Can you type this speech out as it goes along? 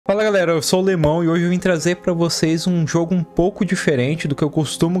Fala galera, eu sou o Lemão e hoje eu vim trazer pra vocês um jogo um pouco diferente do que eu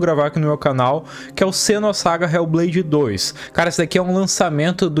costumo gravar aqui no meu canal, que é o SENUA'S SAGA Hellblade 2. Cara, esse daqui é um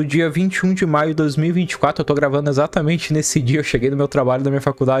lançamento do dia 21 de maio de 2024, eu tô gravando exatamente nesse dia, eu cheguei no meu trabalho da minha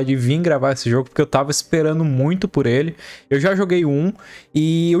faculdade e vim gravar esse jogo porque eu tava esperando muito por ele. Eu já joguei um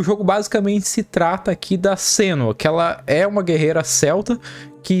e o jogo basicamente se trata aqui da Senua, que ela é uma guerreira celta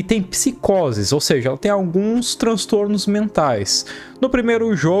que tem psicoses, ou seja, ela tem alguns transtornos mentais. No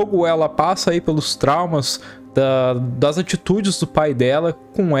primeiro jogo, ela passa aí pelos traumas das atitudes do pai dela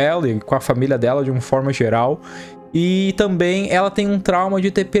com ela e com a família dela de uma forma geral. E também ela tem um trauma de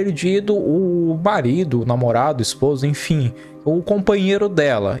ter perdido o marido, o namorado, o esposo, enfim, o companheiro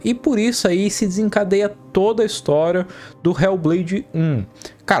dela. E por isso aí se desencadeia toda a história do Hellblade 1.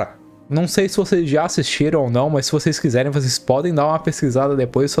 Cara, não sei se vocês já assistiram ou não, mas se vocês quiserem, vocês podem dar uma pesquisada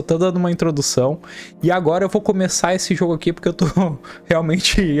depois, só tô dando uma introdução. E agora eu vou começar esse jogo aqui porque eu tô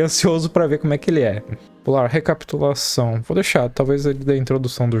realmente ansioso pra ver como é que ele é. Pular, recapitulação. Vou deixar, talvez ele dê a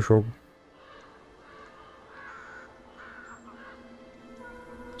introdução do jogo.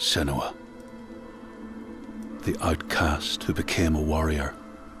 Senua, the outcast who became a warrior,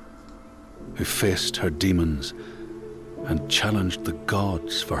 who faced her demons and challenged the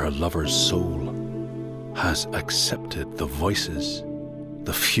gods for her lover's soul, has accepted the voices,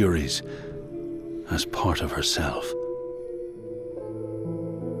 the furies, as part of herself.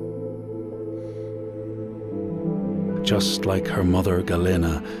 Just like her mother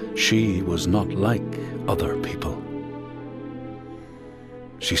Galena, she was not like other people.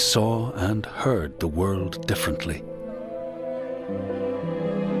 She saw and heard the world differently.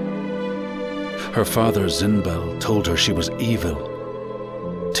 Her father Zinbel told her she was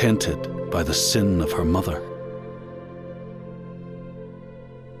evil, tainted by the sin of her mother.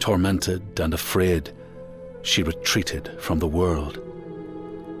 Tormented and afraid, she retreated from the world.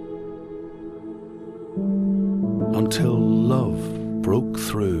 Until love broke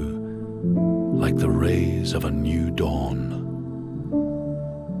through like the rays of a new dawn.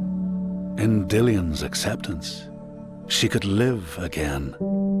 In Dillion's acceptance, she could live again.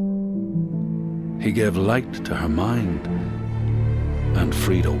 He gave light to her mind and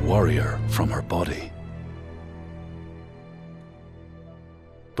freed a warrior from her body.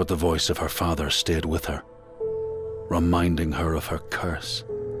 But the voice of her father stayed with her, reminding her of her curse.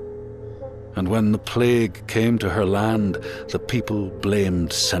 And when the plague came to her land, the people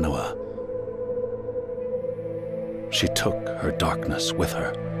blamed Senua. She took her darkness with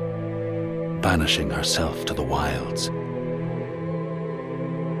her, banishing herself to the wilds.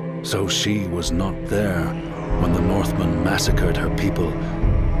 So she was not there when the Northmen massacred her people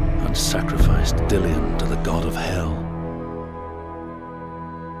and sacrificed Dillion to the god of hell.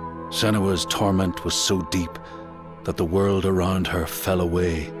 Senua's torment was so deep that the world around her fell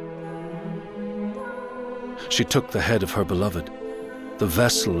away. She took the head of her beloved, the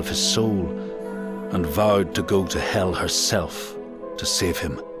vessel of his soul, and vowed to go to hell herself to save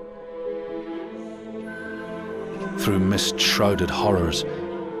him. Through mist-shrouded horrors,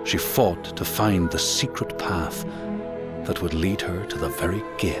 she fought to find the secret path that would lead her to the very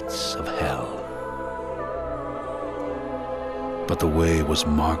gates of hell. But the way was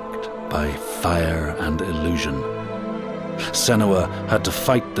marked by fire and illusion. Senua had to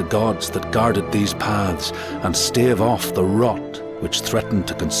fight the gods that guarded these paths and stave off the rot which threatened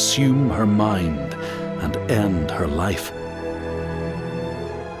to consume her mind and end her life.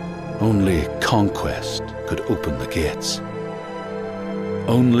 Only conquest could open the gates.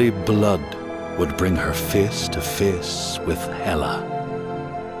 Only blood would bring her face to face with Hela,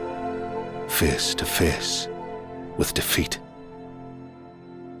 face to face with defeat.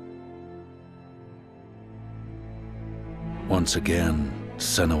 Once again,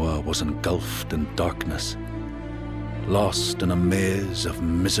 Senua was engulfed in darkness, lost in a maze of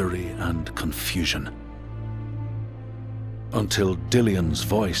misery and confusion, until Dillion's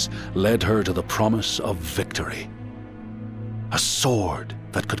voice led her to the promise of victory. A sword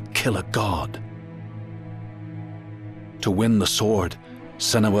that could kill a god. To win the sword,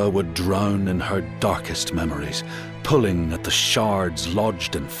 Senua would drown in her darkest memories, pulling at the shards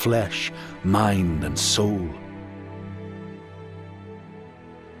lodged in flesh, mind, and soul.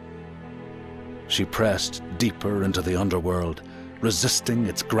 She pressed deeper into the underworld, resisting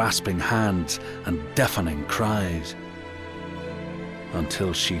its grasping hands and deafening cries,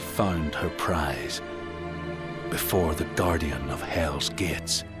 until she found her prize before the guardian of Hell's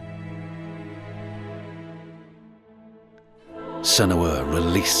gates. Senua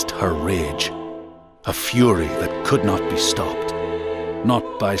released her rage, a fury that could not be stopped,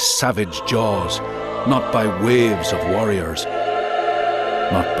 not by savage jaws, not by waves of warriors,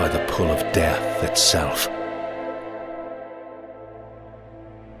 not by the pull of death itself.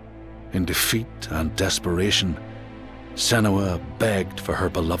 In defeat and desperation, Senua begged for her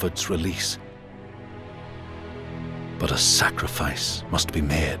beloved's release. But a sacrifice must be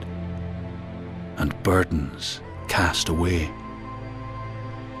made, and burdens cast away.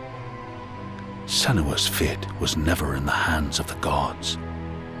 Senua's fate was never in the hands of the gods,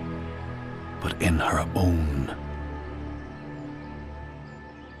 but in her own.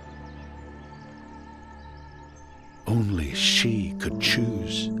 Only she could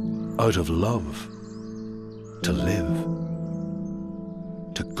choose, out of love, to live,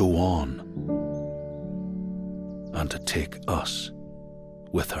 to go on, and to take us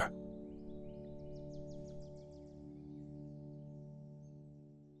with her.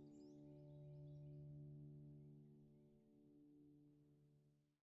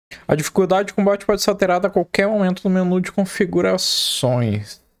 A dificuldade de combate pode ser alterada a qualquer momento no menu de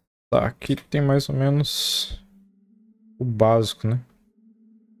configurações. Tá, aqui tem mais ou menos o básico, né?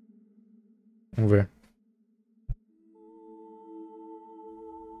 Vamos ver.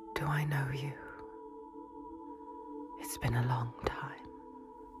 Do I know you? It's been a long time.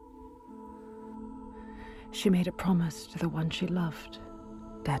 She made a promise to the one she loved,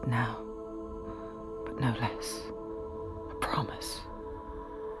 dead now, but no less. A promise.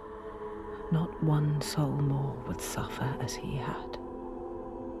 Not one soul more would suffer as he had.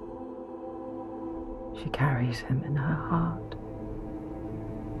 She carries him in her heart.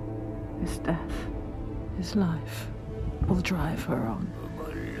 His death, his life, will drive her on.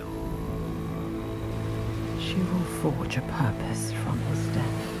 She will forge a purpose from his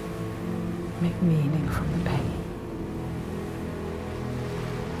death, make meaning from the pain.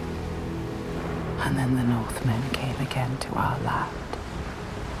 And then the Northmen came again to our land,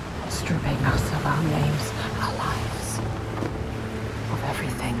 stripping us of our names, our lives, of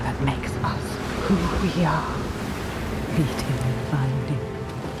everything that makes us who we are, beating and binding,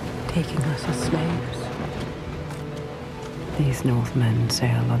 taking us as slaves. These Northmen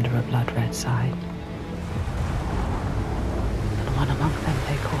sail under a blood-red sign, and one among them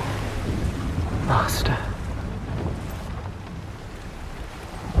they call Master.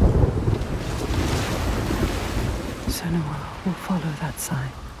 Senua will follow that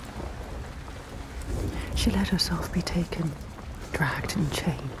sign. She let herself be taken, dragged in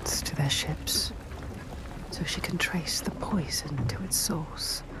chains to their ships, so she can trace the poison to its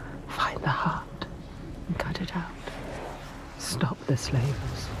source, find the heart, and cut it out. Stop the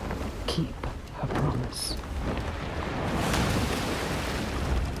slavers, keep her promise.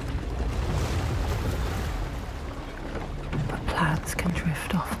 But plans can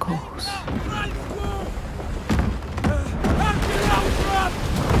drift off course.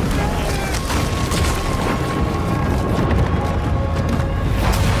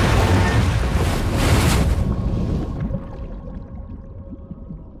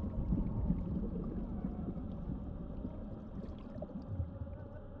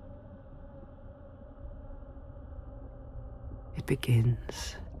 It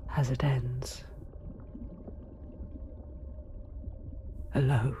begins as it ends.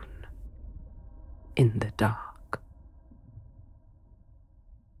 Alone. In the dark.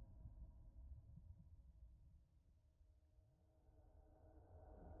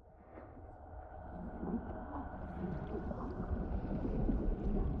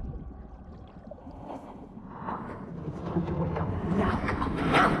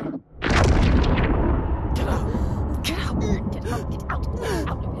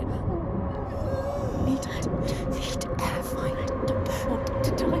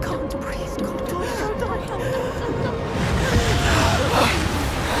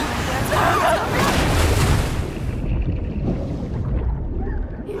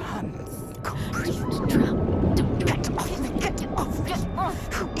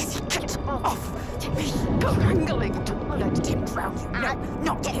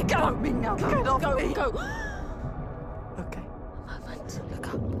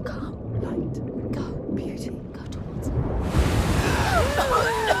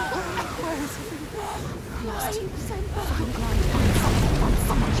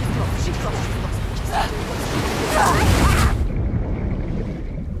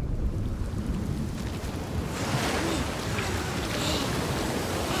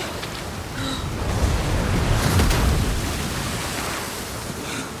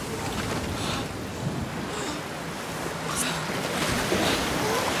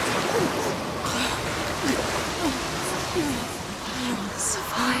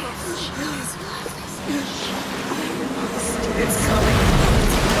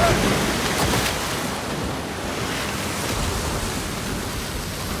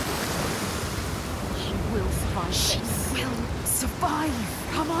 survive. She will survive.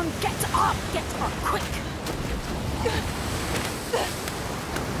 Come on, get up. Get up, quick!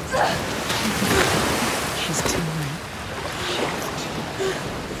 She's too late.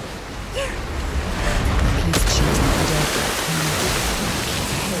 Please choose the dead.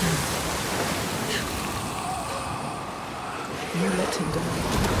 You let him die.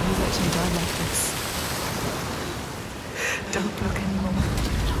 You let him die like this. Don't look anymore.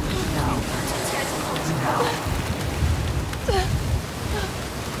 No. No.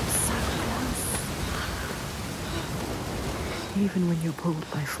 So close. Even when you're pulled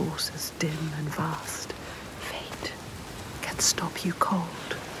by forces dim and vast, fate can stop you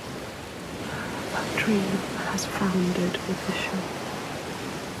cold. A dream has foundered with the shore.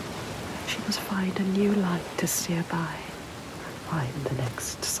 She must find a new light to steer by. Find the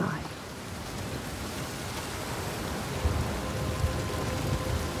next sign.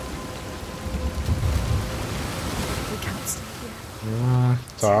 We can't stay here.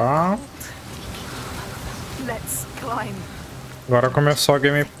 Tá. Let's climb. Agora começou a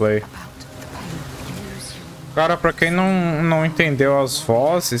gameplay. Cara, pra quem não entendeu as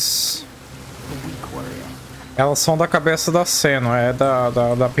vozes, elas são da cabeça da Senua, é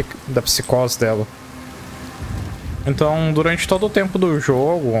da psicose dela. Então, durante todo o tempo do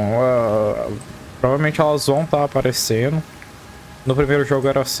jogo, provavelmente elas vão estar aparecendo. No primeiro jogo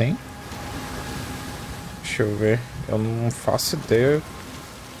era assim. Deixa eu ver. Eu não faço ideia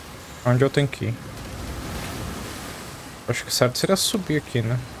onde eu tenho que ir. Acho que certo seria subir aqui,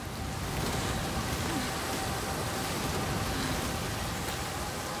 né?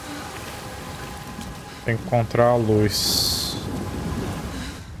 Tem que encontrar a luz.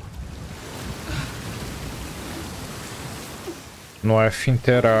 No F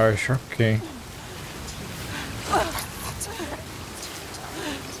interage, ok.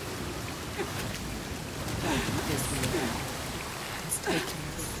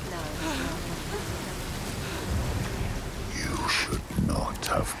 You should not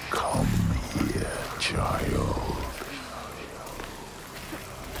have come here, child.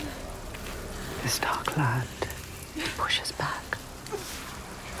 This dark land pushes back.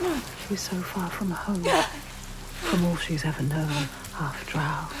 She's so far from home, from all she's ever known, half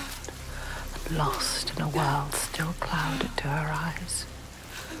drowned and lost in a world still clouded to her eyes.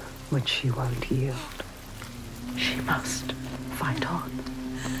 When she won't yield, she must fight on,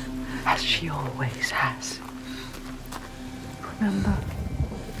 as she always has. Remember?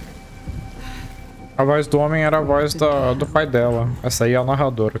 A voz do homem era a voz do pai dela. Essa aí é a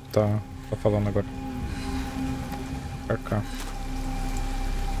narradora que tá falando agora. Pra cá.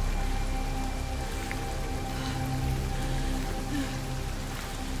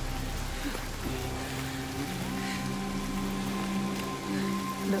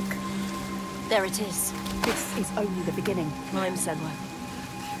 Look. There it is. This is only the beginning. Climb, Senua.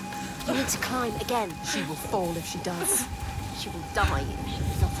 You need to climb again. She will fall if she does. She will die if she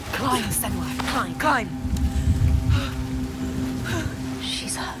does not. Climb, Senua. Climb. Climb.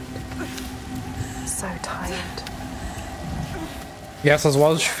 She's hurt. So tired. E essas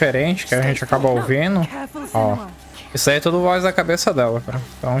vozes diferentes que a gente acaba ouvindo, ó, isso aí é tudo voz da cabeça dela, cara.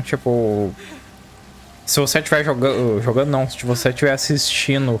 Então, tipo, se você estiver jogando não, se você estiver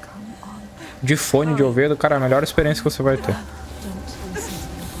assistindo de fone de ouvido, cara, a melhor experiência que você vai ter.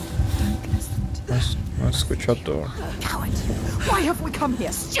 Um escutador. Coward! Why have we come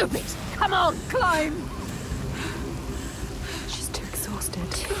here? Stupid! Come on, climb! She's too exhausted.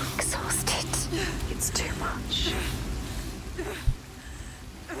 Too exhausted. It's too much.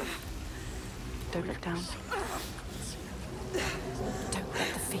 Don't look down. Don't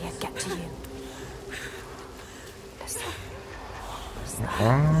let the fear get to you. Listen.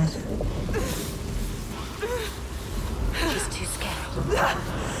 She's too scared.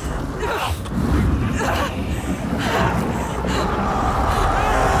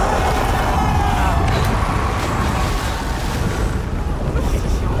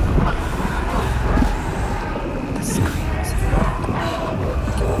 The screams.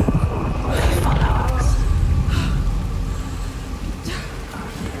 They follow us.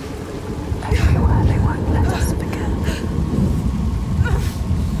 Everywhere they won't let us begin.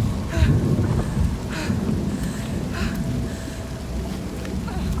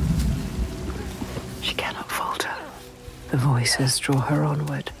 She cannot falter. The voices draw her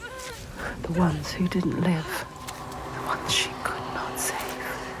onward. The ones who didn't live. The ones she could not save.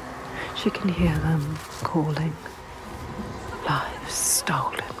 She can hear them calling. Lives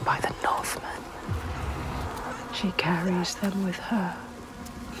stolen by the Northmen. She carries them with her.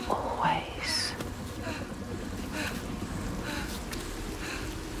 Always.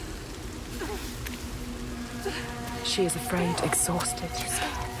 She is afraid, exhausted.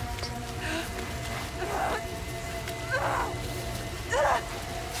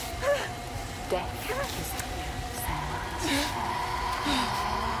 Death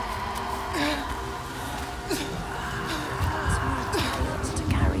is to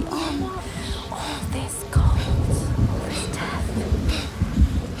carry on all this cold, all this death.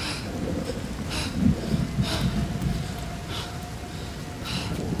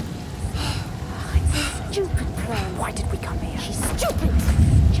 Stupid plan. Why did we come here? She's stupid.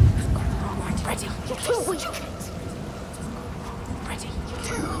 Ready. You're too weak. Ready.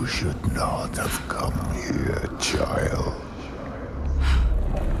 You should not have come here, child.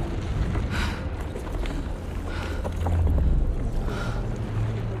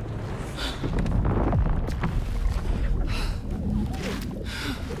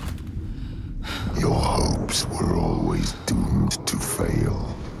 Your hopes were always doomed to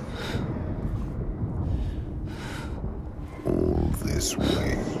fail. All this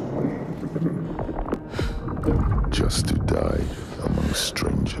way. Just to die among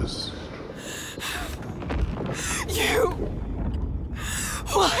strangers. You!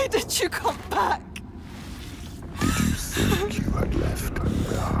 Why did you come back? Did you think you had left me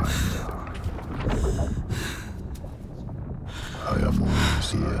behind? I am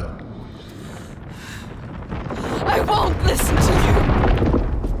always here. I won't listen to you!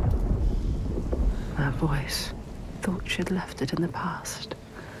 Her voice. Thought she'd left it in the past.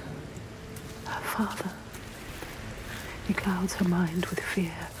 Her father. He clouds her mind with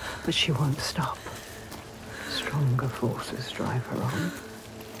fear, but she won't stop. Stronger forces drive her on.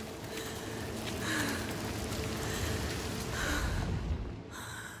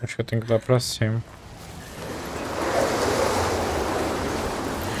 Acho que eu tenho que dar pra cima.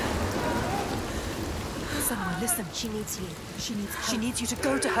 Someone, listen. She needs you. She needs you to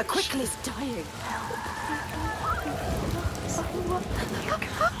go to her quickly. She's dying.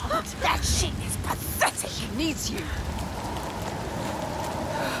 That shit is pathetic. She needs you.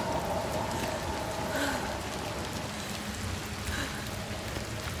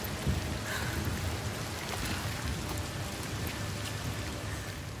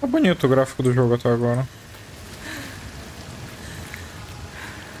 Tá bonito o gráfico do jogo até agora.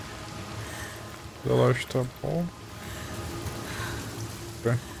 O relógio tá bom.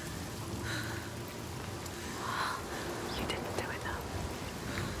 Okay. You didn't do enough.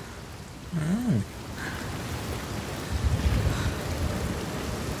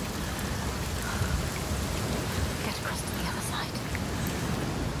 Get across to the other side.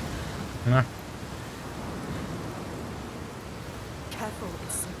 Nah. Careful,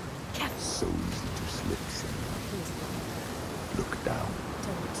 it's careful. So easy to slip, Senua. Look down.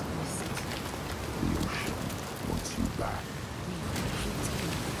 Don't miss it. The ocean wants you back.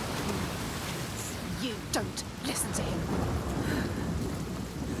 You don't listen to him.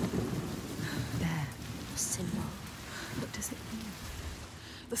 There, Senua. What does it mean?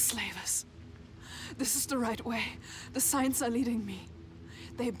 The slavers. This is the right way. The signs are leading me.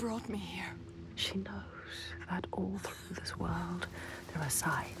 They brought me here. She knows that all through this world there are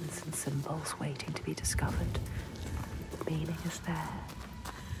signs and symbols waiting to be discovered. The meaning is there.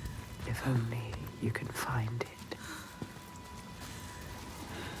 If only you can find it.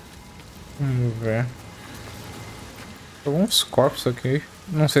 Vamos ver. Tem alguns corpos aqui.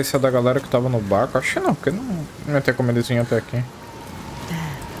 Não sei se é da galera que tava no barco. Acho que não, porque não ia ter como eles virem até aqui.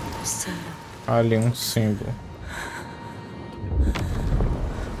 Ali um símbolo.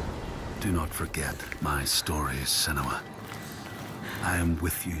 Do not forget my stories, Senua. I am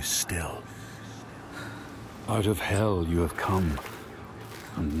with you still. Out of hell you have come,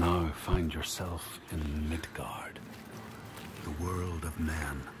 and now find yourself in Midgard, the world of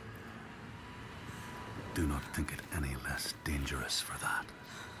men. Do not think it any less dangerous for that.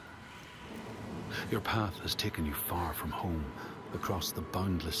 Your path has taken you far from home, across the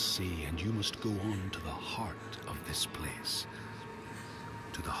boundless sea, and you must go on to the heart of this place,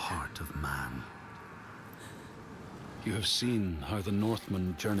 to the heart of man. You have seen how the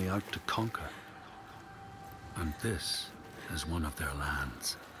Northmen journey out to conquer, and this is one of their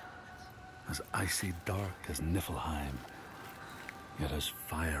lands, as icy dark as Niflheim, yet as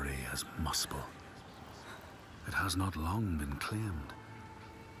fiery as Muspel. It has not long been claimed,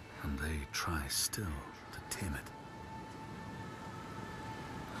 and they try still to tame it.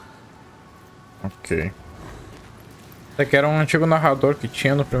 Ok. Esse aqui era um antigo narrador que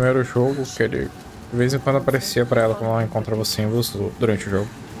tinha no primeiro jogo, que ele de vez em quando aparecia pra ela quando ela encontrava os símbolos durante o jogo.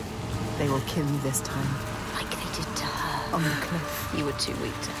 They will kill you this time. Like they did to her. On the cliff. You were too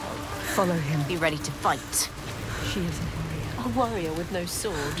weak to help. Follow him. Be ready to fight. She is a warrior. A warrior with no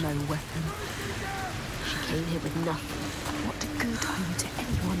sword. No weapon. She came here with nothing. What good are you to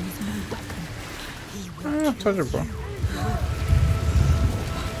anyone with no weapon? He will Tá de boa.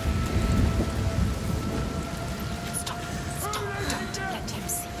 Stop. Don't let him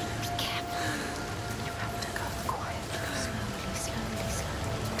see. Be careful. You have to go quiet. Slowly.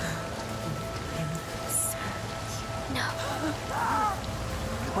 Don't let him. No.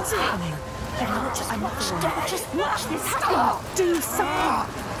 What's happening? Just watch this happen. Do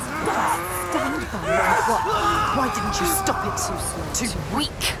something. Stand by. What? Why didn't you stop it? Too slow. Too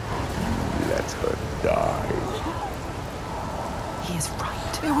weak. Let her die. He is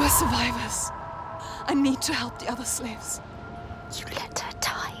right. They were survivors. I need to help the other slaves. You let her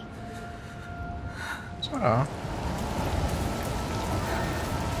die. Ah.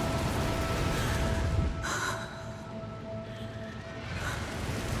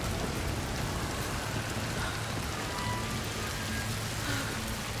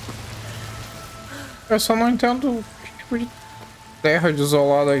 Eu só não entendo que tipo de terra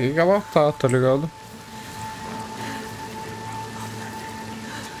desolada aqui que ela tá ligado?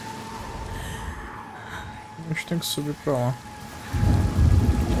 A gente tem que subir pra lá.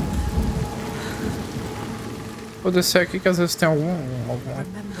 Vou descer aqui que às vezes tem algum...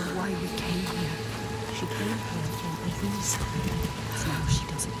 Remember why we came here. She came here from Início. So now she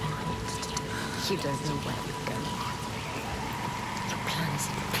doesn't know what to do. You don't know where you're going. Your plan is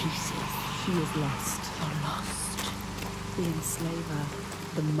in pieces. She is lost. Lost. The enslaver,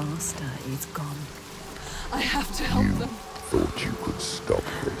 the master, is gone. I have to help them. Thought you could stop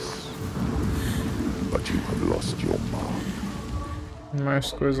this. But you have lost your mark.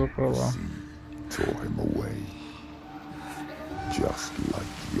 Mais coisa pra lá. Tore him away. Just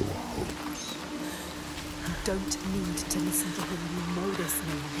like your hopes. You don't need to listen to him. You know this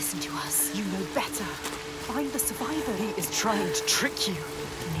now. Listen to us. You know better. Find the survivor. He is trying to trick you.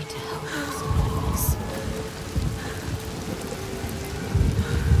 You need to help us, please.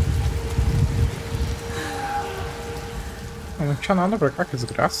 Não tinha nada pra cá, que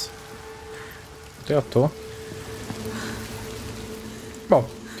desgraça. Até à toa. Bom,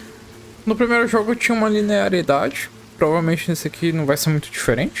 no primeiro jogo tinha uma linearidade. Provavelmente nesse aqui não vai ser muito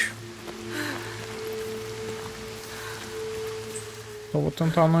diferente. Eu vou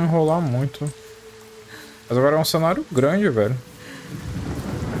tentar não enrolar muito. Mas agora é um cenário grande, velho.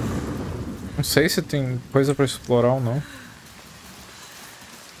 Não sei se tem coisa pra explorar ou não.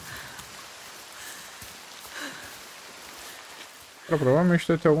 Provavelmente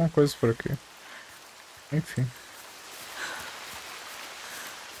deve ter alguma coisa por aqui. Enfim.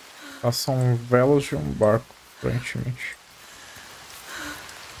 São velas de um barco, aparentemente.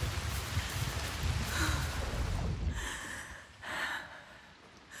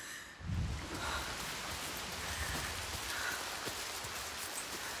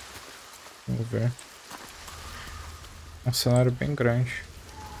 Vamos ver. Um cenário bem grande.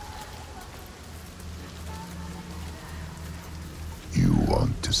 You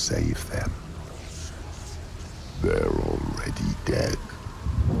want to save them. They're already dead.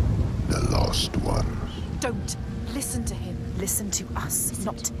 The lost ones. Don't listen to him. Listen to us,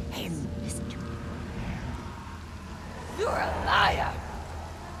 not him. Listen to me. You're a liar.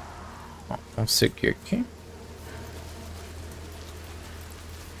 Bom, vamos seguir aqui.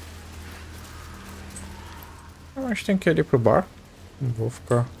 Eu acho que tem que ir ali pro bar. Não vou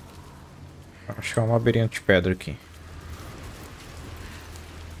ficar... Acho que é um labirinto de pedra aqui.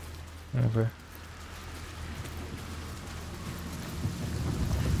 Vamos ver.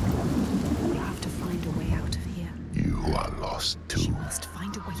 You have to find a way out of here. You are lost too. You must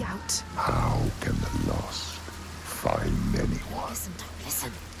find a way out. How can the lost find anyone? Listen, don't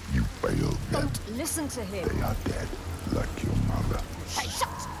listen. You failed them. Don't listen to him. They are dead, like your mother. Hey, shut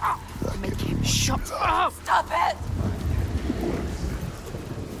up! Like Make him everyone shut you love. up. Stop it!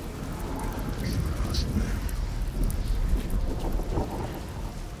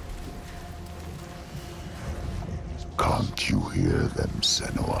 Can't you hear them,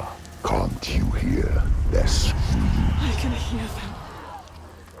 Senua? Can't you hear their scream? I can hear them.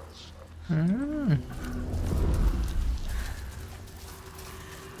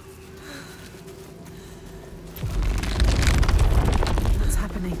 What's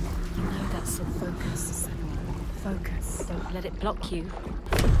happening? You know that's a focus. Focus. Don't let it block you.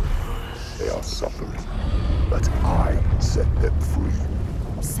 They are suffering, but I set them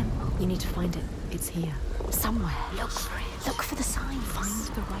free. Simple. You need to find it. It's here. Somewhere. Look for it. Look for the signs.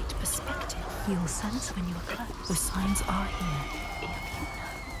 Find the right perspective. You'll sense when you are close. The signs are here. If you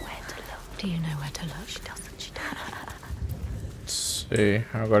know where to look. Do you know where to look? She doesn't. She doesn't. Sei.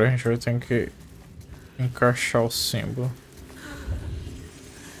 Agora a gente vai ter que encaixar o símbolo.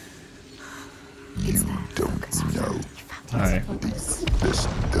 It's there. Don't know. Alright. This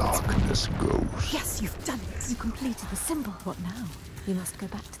darkness goes. Yes, you've done it. You completed the symbol. What now? You must go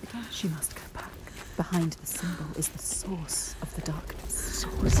back to the game. She must go back. Behind the symbol is the source of the darkness.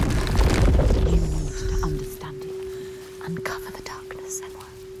 Source. You need to understand it. Uncover the darkness, Senua.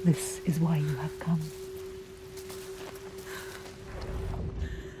 This is why you have come.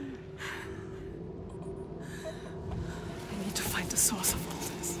 I need to find the source of all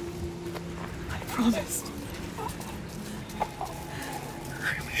this. I promised.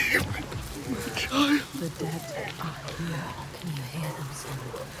 The dead are here. Can you hear them,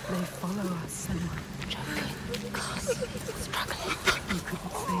 Senua? They follow us, Senua. Choking, gasping, struggling. You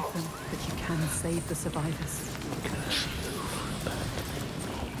couldn't save them, but you can save the survivors.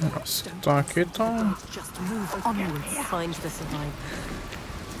 Nossa, então aqui estão... Just move onwards. Find the survivors.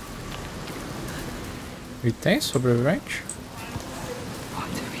 E tem sobrevivente? What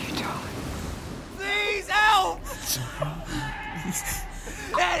have you done? Please help!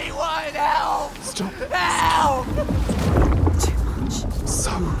 Anyone help! Stop. Help! Too much.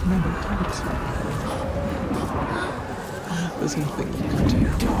 So many times. There's nothing you can do.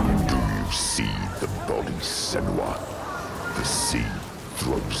 Do you see the bodies, Senua? The sea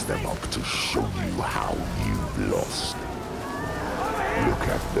throws them up to show you how you've lost. Look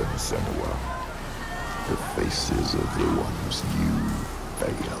at them, Senua. The faces of the ones you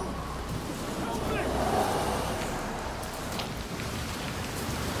failed.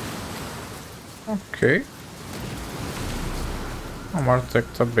 Ok. O Mario até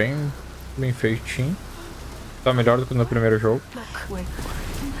que tá bem feitinho. Tá melhor do que no primeiro jogo. Look, wait,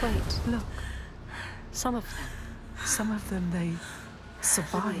 look. Some of them, they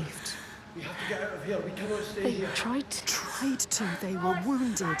survived. We have to get out of here. We cannot stay here. Tried to. They were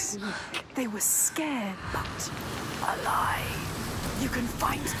wounded. They were scared, but alive. You can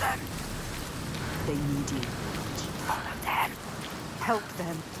find them. They need you. Follow them. Help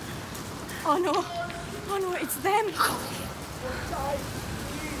them. Oh no! Oh no, it's them!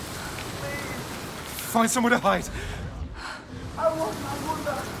 Find somewhere to hide.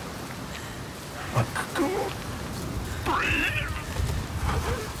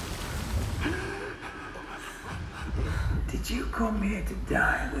 Did you come here to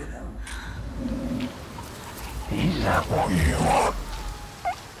die with him? Is that what you want?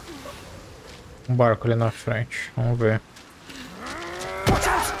 Um barco ali na frente. Vamos ver.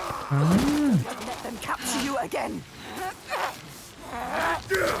 Let them capture you again.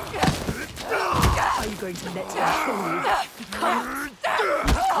 Are you going to let them kill you? You can't.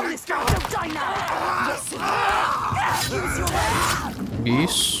 On this guy, don't die now. Listen. Use your legs.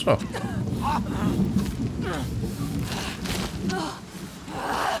 Isso.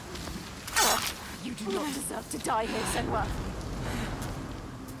 You do not deserve to die here, Senua.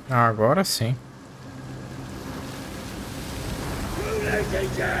 Agora sim.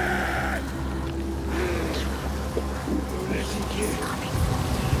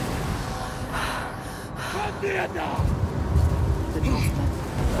 The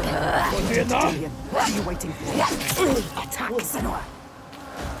Northmen. What are you waiting for? Attack, Senua.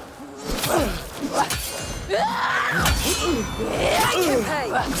 Make him pay.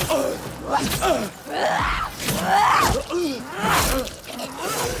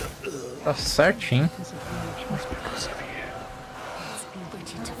 Tá certinho.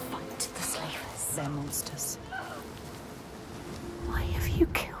 To fight the slavers. They're monsters. Why have you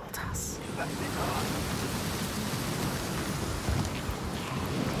killed us?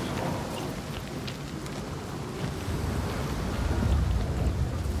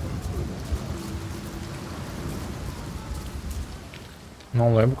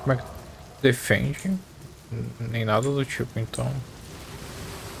 Não lembro como é que defende, nem nada do tipo, então...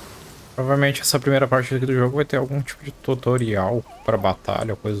 Provavelmente essa primeira parte aqui do jogo vai ter algum tipo de tutorial pra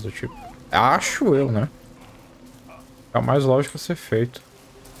batalha, coisa do tipo. Acho eu, né? É o mais lógico a ser feito.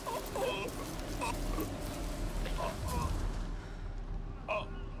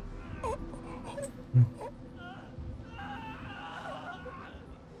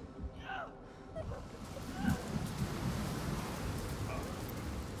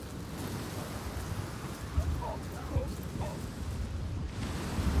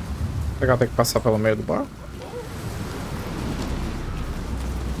 Será que ela tem que passar pelo meio do barco?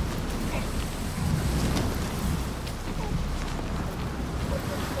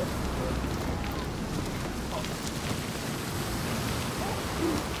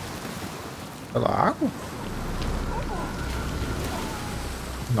 Pela água?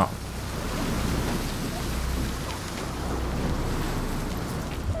 Não.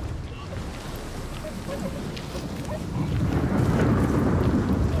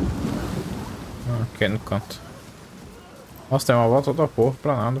 Fiquei no canto. Nossa, tem uma volta toda porra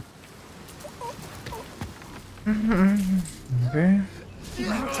pra nada. Vamos ver.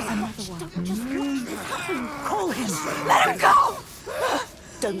 Call him! Let him go!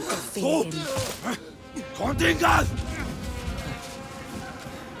 Don't defeat him. Contingas!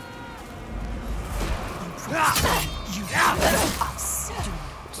 You follow us.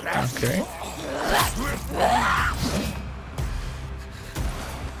 Ok.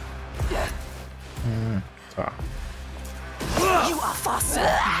 Tá. You are faster.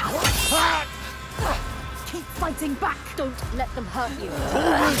 Keep fighting back. Don't let them hurt you.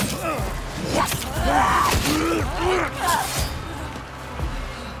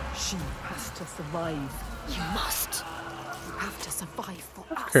 She has to survive. You must. You have to survive for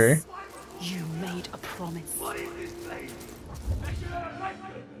us. Ok. You made a promise.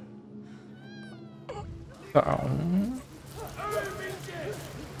 Tá.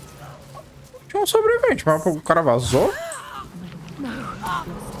 Tinha um sobrevivente, mas o cara vazou?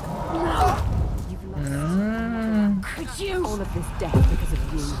 Could you? All of this death because of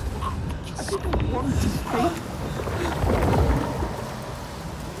you. I didn't want to speak.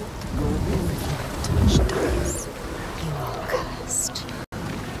 Your touch dies. You are cursed.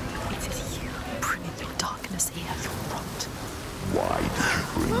 It is you bringing your darkness here. You're rot. Why did you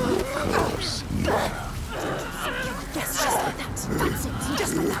bring your curse here? Yes, just like that. That's it.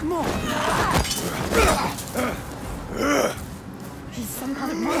 Just like that. More. He's some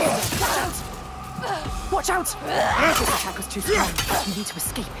kind of monster. Watch out! Watch out! This attack was too strong. You need to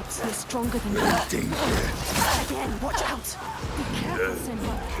escape it. You're stronger than you. Again, watch out! Be careful,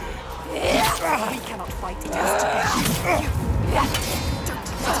 Senua. We cannot fight. It has to be. Don't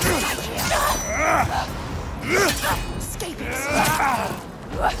escape it.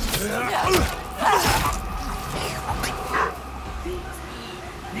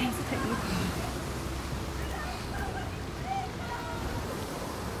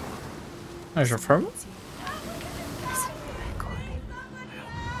 Ah, já foi?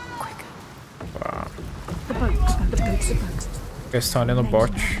 Tá. Eles estão ali no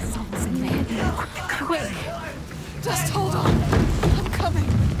bot. Quick! Just hold on. I'm coming.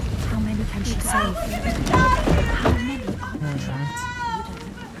 How many can she save? How many are trapped?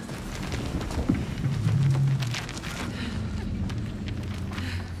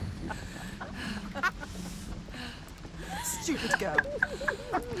 Stupid girl.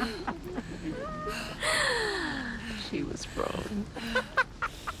 She was wrong.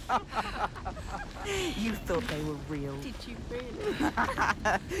 You thought they were real. Did you really?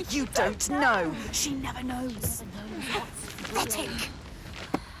 You don't know. She never knows. Pathetic.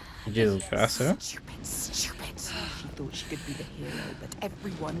 Desgraça, viu? Stupid, stupid. She thought she could be the hero, but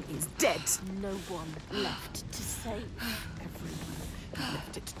everyone is dead. No one left to save. Everyone. You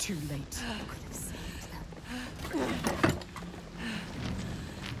left it too late. I could have saved them.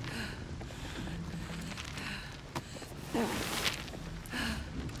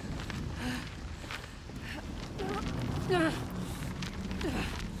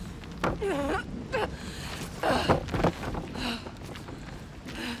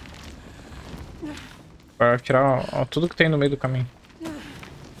 Para tirar ó, tudo que tem no meio do caminho.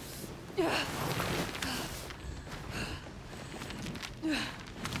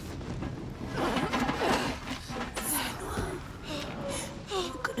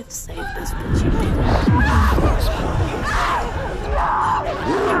 You could have saved us, but you didn't.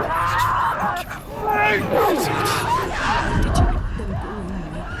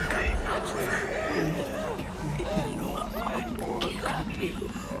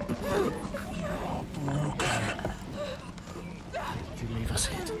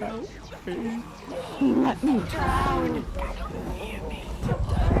 Let me drown.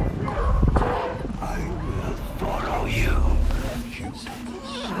 I will follow you.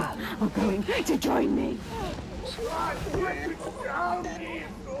 Are going to join me.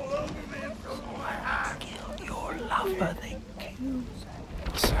 Kill your lover, they killed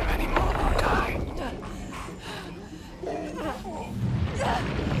so many more will die.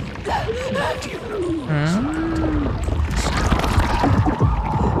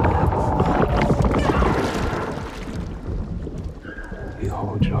 You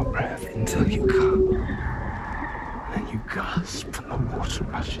hold your breath until you come. Then you gasp and the water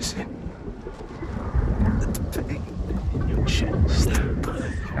rushes in. The pain in your chest.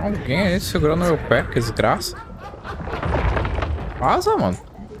 Alguém aí segurando meu pé, que desgraça. Vaza, mano.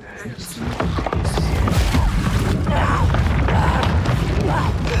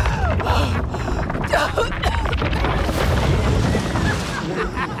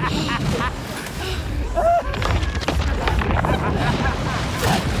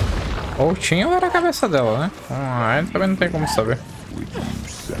 Ou tinha ou era a cabeça dela, né? Aí também não tem como saber.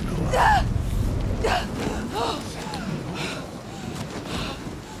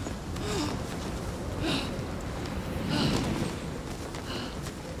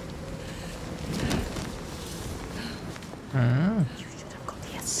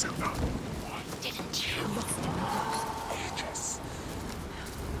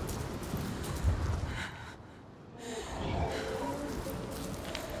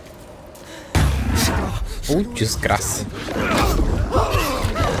 Desgraça.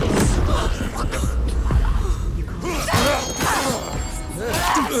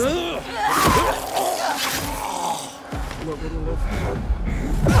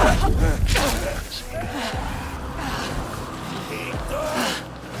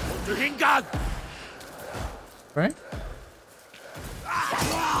 Vem.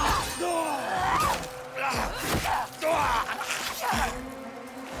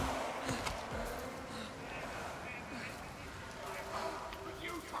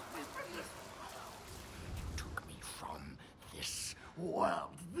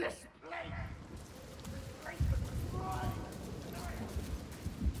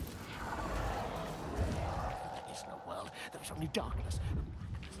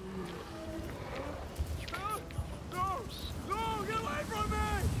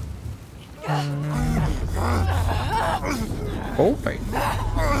 Oh, pai.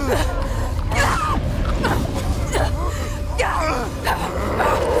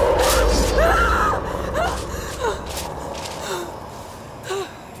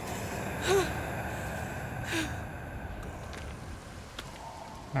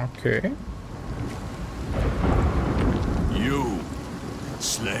 Okay. You,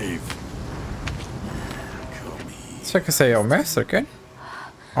 slave. Será que esse aí é o mestre, ok?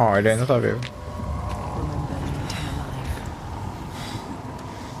 Ó, ele ainda tá vivo.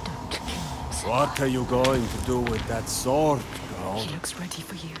 What are you going to do with that sword, girl? He looks ready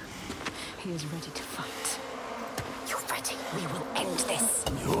for you. He is ready to fight. You're ready. We will end this.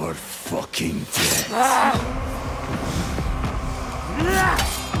 You're fucking dead.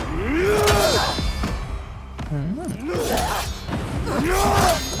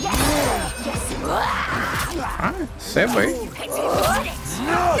 Ah, sebo aí.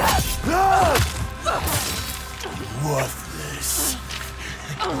 Worthless.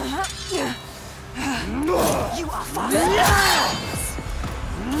 You are fast.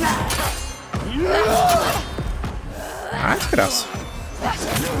 Ah, desgraça.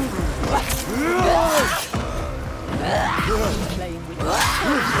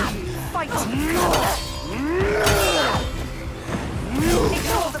 Fight.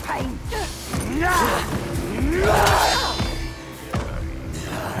 Ignore the pain.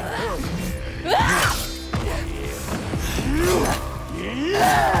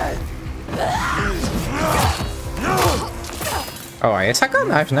 Ó, aí é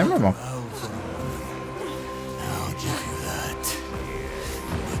sacanagem, né, meu irmão? I'll give you that.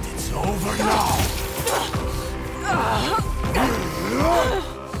 But it's over now.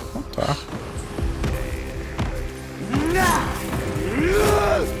 Tá.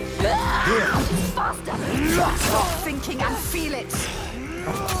 Faster. Stop thinking and feel it.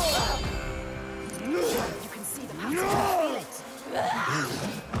 You can see the pattern and feel it.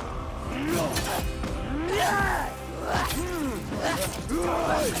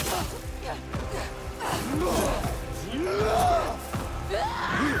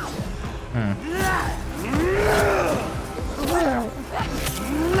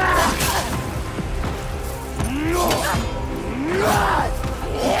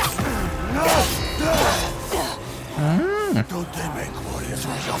 Don't they make warriors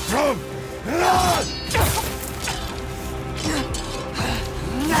where you're from?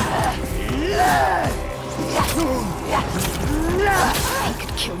 He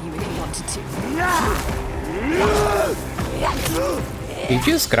could kill you if he wanted to. Que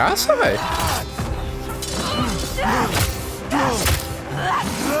desgraça, velho.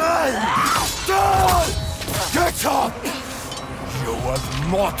 Get up! You want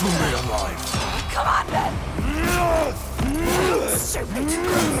more to be alive. Come on then. Stupid.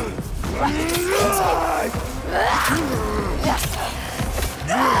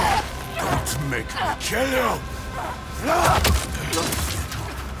 Don't make me kill you.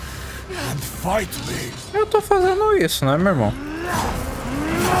 And fight me. Eu tô fazendo isso, né, meu irmão?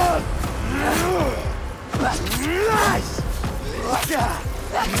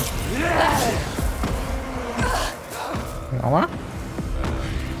 Vamos lá.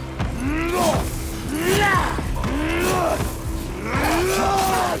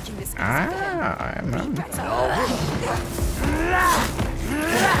 Ah, é mesmo.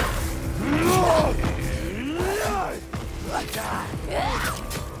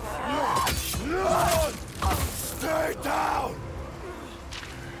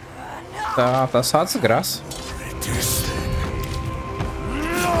 tá só desgraça.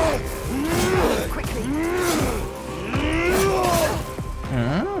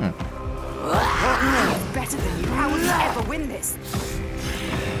 Better than you. How will you ever win this?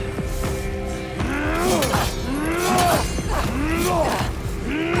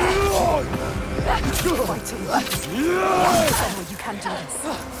 You can do this.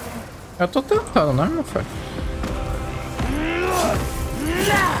 Eu tô tentando, né, meu filho?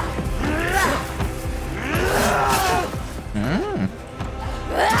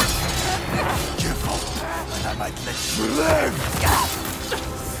 I might let you live!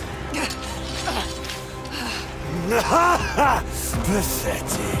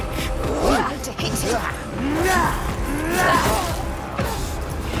 Pathetic. Try to hit him.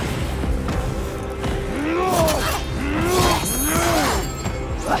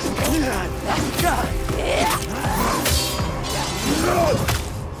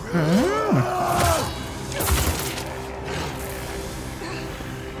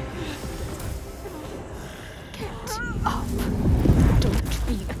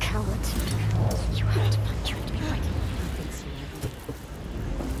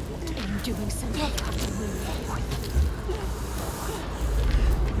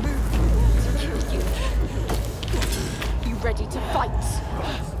 Ready to fight.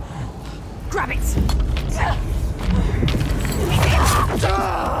 Grab it.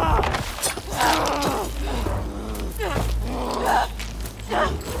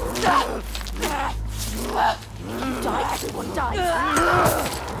 Die, everyone dies.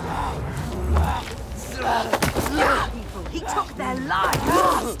 He took their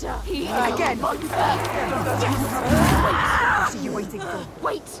lives. Again. What are you waiting for?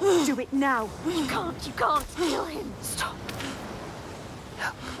 Wait. Do it now. You can't kill him. Stop.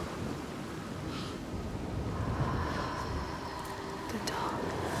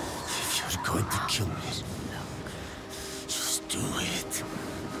 If you're going to kill me, just do it.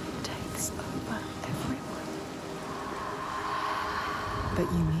 Takes over everyone. But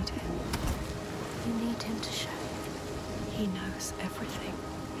you need him. You need him to show you. He knows everything.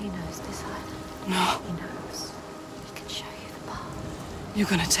 He knows this island. No. He knows. He can show you the path. You're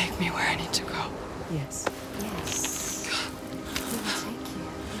gonna take me where I need to go. Yes. Yes. He will take you.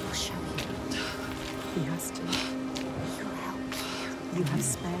 He will show you. He has to. He'll help you. You have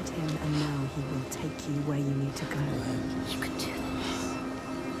spared him, and now he will take you where you need to go. You can do this.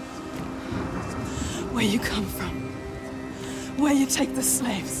 Where you come from. Where you take the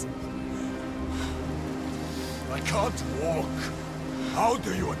slaves. I can't walk. How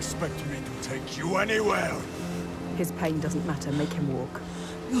do you expect me to take you anywhere? His pain doesn't matter. Make him walk.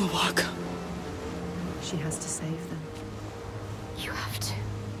 You'll walk. She has to save them. You have to.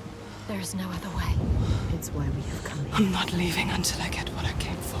 There is no other way. It's why we have come here. I'm not leaving until I get what I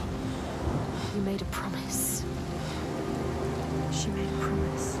came for. You made a promise. She made a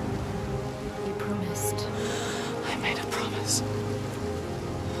promise. You promised. I made a promise.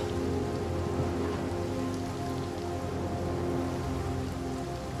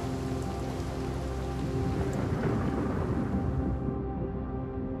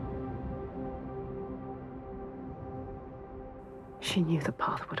 She knew the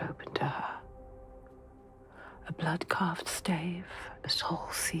path would open to her. A blood-carved stave, a soul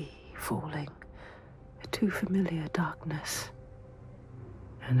sea falling, a too familiar darkness,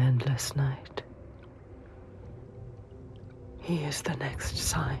 an endless night. He is the next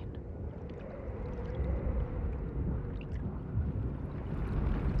sign.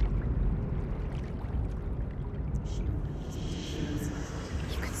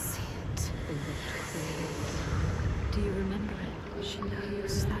 You can see it. Do you remember it? She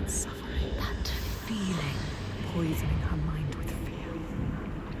knows that suffering, That feeling. poisoning her mind with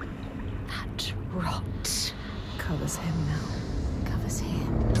fear, That rot. covers him now. Covers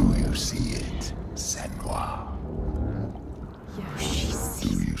him. Do you see it, Senua? Yes, Do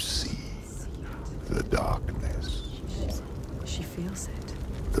you see the darkness? she feels it.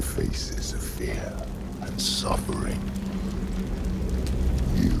 The faces of fear and suffering.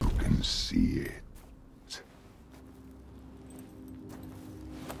 You can see it.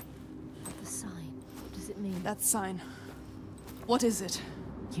 The sign. What does it mean? That sign. What is it?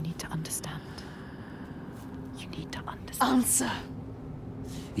 You need to understand. You need to understand. Answer.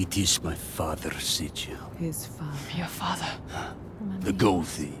 It is my father's sigil. His father, Your father. The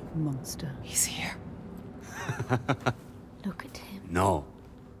Gothi. monster. He's here. Look at him. No,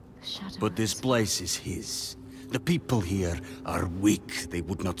 The shadow. but this place is his. The people here are weak. They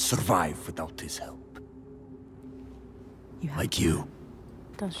would not survive without his help. You have Like you.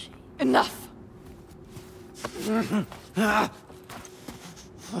 Does she? Enough!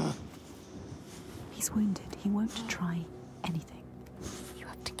 He's wounded. He won't try anything. You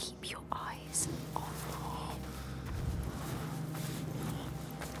have to keep your eyes on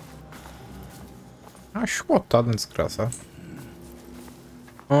him. Chibotado, desgraçado.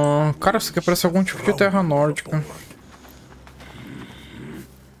 Cara, isso aqui parece algum tipo de terra nórdica.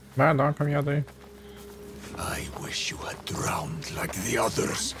 Vai, dá uma caminhada aí. I wish you had drowned like the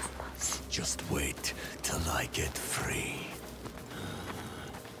others. Just wait till I get free.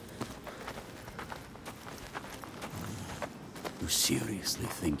 You seriously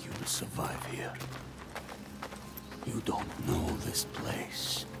think you will survive here? You don't know this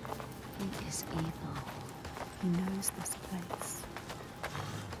place. He is evil. He knows this place.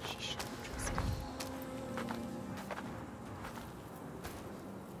 She shouldn't trust him.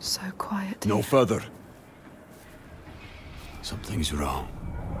 So quiet. No further. Something's wrong.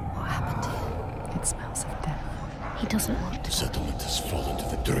 What happened here? It smells of death. He doesn't want The to. settlement has fallen to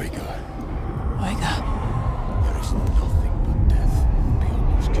the Draegar. Oiga. There is nothing but death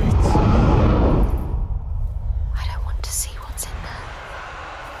beyond those gates. I don't want to see what's in there.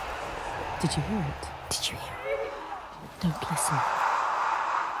 Did you hear it? Did you hear it? Don't listen.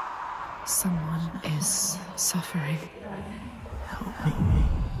 Someone is suffering. Help me.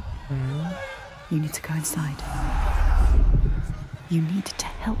 You need to go inside. You need to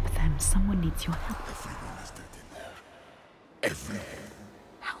help them. Someone needs your help. Everyone is dead in there. Everyone.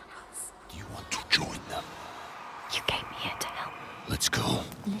 Help us. Do you want to join them? You came here to help. Let's go.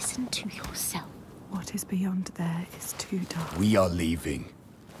 Listen to yourself. What is beyond there is too dark. We are leaving.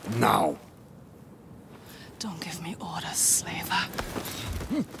 Now. Don't give me orders, slaver.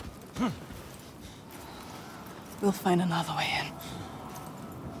 We'll find another way in.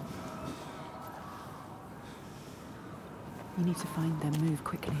 You need to find them. Move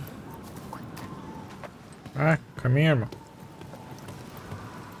quickly. Caminha, irmão.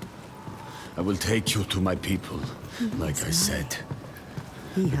 I will take you to my people, like I said.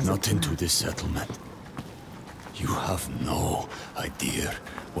 He has Not a into plan. this settlement. You have no idea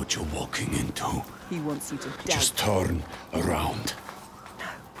what you're walking into. He wants you to die. Just turn around. No,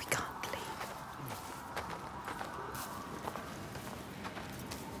 we can't leave.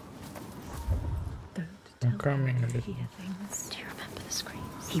 Don't tell Caminha him ali. to hear things. Do you remember the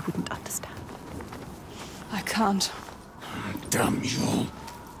screams? He wouldn't understand. I can't. Damn you.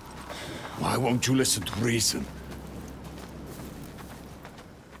 Why won't you listen to reason?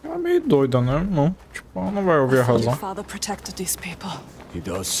 Ela é meio doida, né, irmão? Tipo, ela não vai ouvir a I thought razão. your father protected these people. He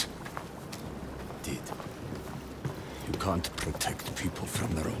does. Did. You can't protect people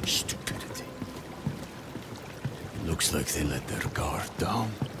from their own stupidity. It looks like they let their guard down.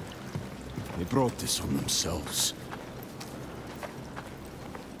 They brought this on themselves.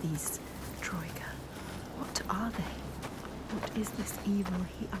 These Troika, what are they? What is this evil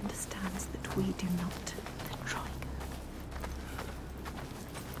he understands that we do not? The Troika.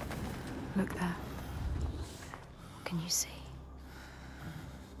 Look there. What can you see?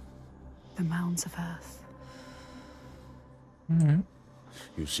 The mounds of earth.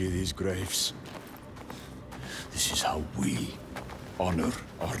 You see these graves? This is how we honor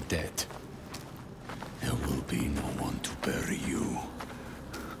our dead. There will be no one to bury you.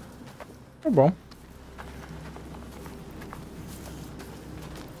 Tá bom.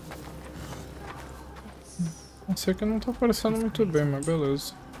 Não sei que não tá aparecendo muito bem, mas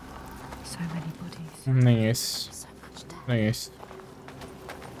beleza. So many bodies. Nem esse. So much death. Nem esse.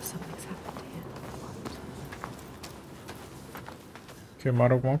 Something's happened here.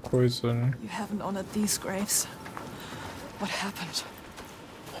 Queimaram alguma coisa, né? You haven't honored these graves. What happened?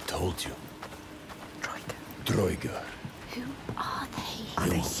 I told you. Troika. Draegar. Who are they?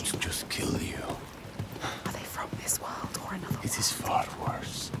 They want to just kill you. Are they from this world or another It is far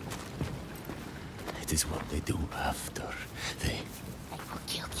worse. It is what they do after. They will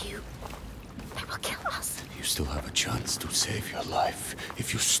kill you. They will kill us. You still have a chance to save your life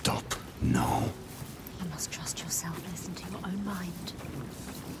if you stop now. You must trust yourself. Listen to your own mind.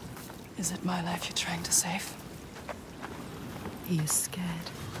 Is it my life you're trying to save? He is scared.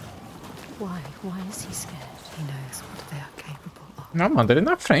 Why? Why is he scared? He knows what they are capable of. Não, manda ele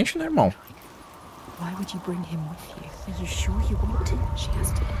na frente, né, irmão? Why would you bring him with you? Are you sure you want him? She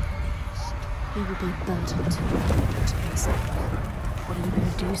has to be released. He will be a burden to you. What are you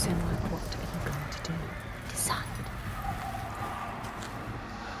going to do, Senua? What are you going to do? Decide.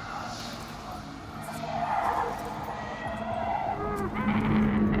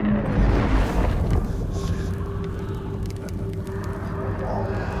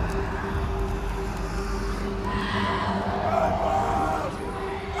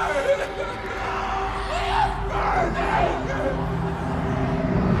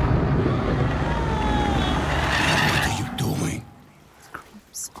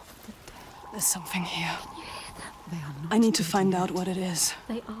 There's something here. They are not. I need to find out what it is.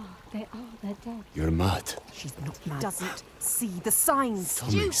 They're dead. You're mad. She's not mad. He doesn't see the signs.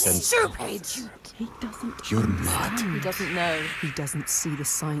 Don't make sense. Stupid! He doesn't. You're mad. He doesn't know. He doesn't see the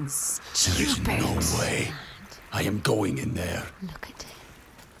signs. There is no way. I am going in there. Look at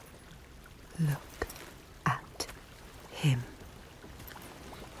him. Look at him.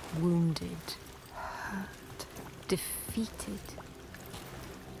 Wounded. Hurt. Defeated.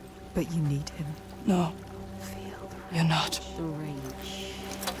 But you need him. No, Feel you're not. The rage.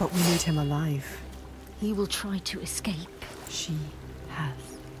 But we need him alive. He will try to escape. She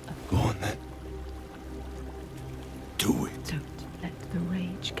has. Go on then. Do it. Don't let the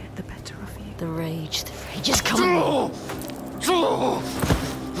rage get the better of you. The rage is coming.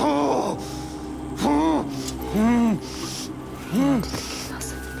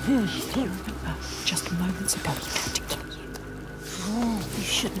 Just moments ago, he tried to kill you. You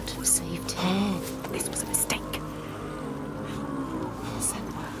shouldn't have saved him. This was a mistake.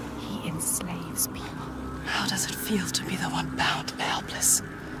 Senua, he enslaves people. How does it feel to be the one bound and helpless,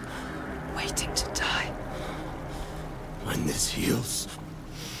 waiting to die? When this heals,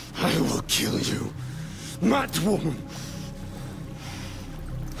 I will kill you, mad woman.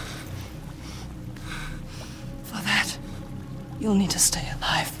 For that, you'll need to stay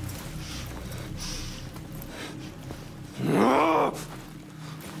alive.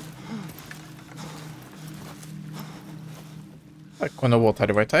 Quando eu voltar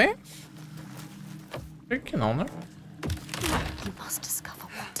ele vai estar aí? Acho que não, né? You must discover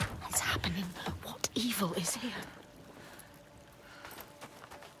what is happening. What evil is here?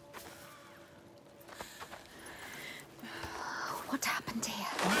 What happened here?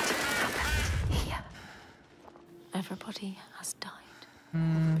 What happened here? Everybody has died.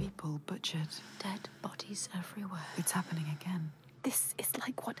 All the people butchered. Dead bodies everywhere. It's happening again. This is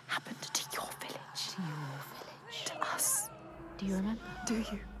like what happened to your village. To your village. To us. Do you remember? Do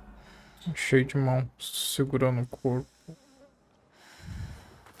you? Cheio de mão segurando o corpo.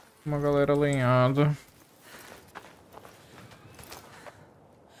 Uma galera alinhada.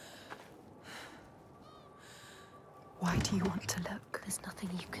 Why do you want to look? There's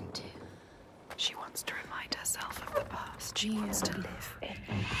nothing you can do. She wants to remind herself of the past. She wants to live in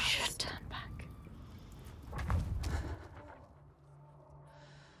the Should turn back.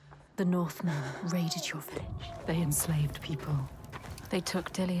 The Northmen raided your village. They enslaved people. They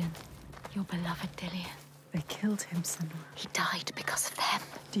took Dillion, your beloved Dillion. They killed him, Senua. He died because of them.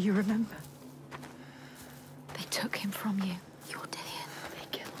 Do you remember? They took him from you, your Dillion. They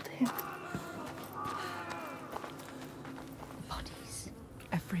killed him. Bodies.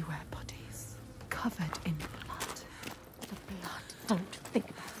 Everywhere bodies. Covered in blood. The blood. Don't think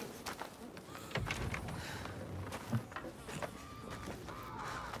about it.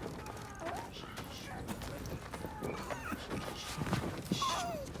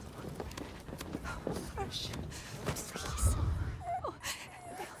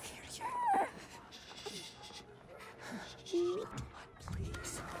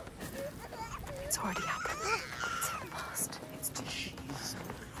 It's already happened. It's in the past. It's too late.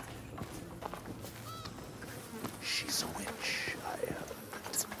 She's a witch, I am.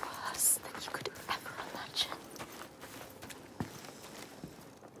 It's worse than you could ever imagine.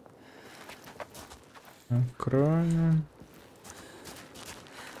 Crânio.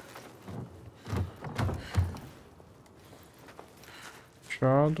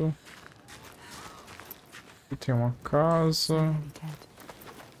 Fechado. Aqui tem uma casa. Dead.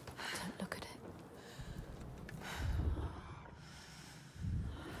 Don't look at it.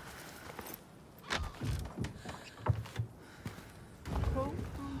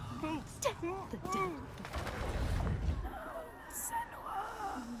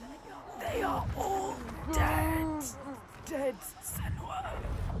 They are all dead. Dead, Senua.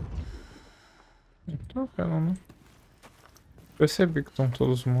 Tô vendo, né? Percebi que estão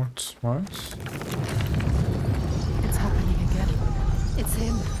todos mortos, mas... It's happening again. It's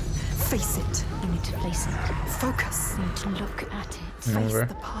him. Face it. You need to face it. Focus. You need to look at it. Vamos Face ver.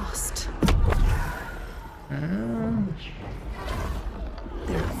 the past.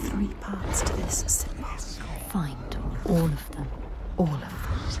 There are 3 parts to this symbol. Find all of them. All of them.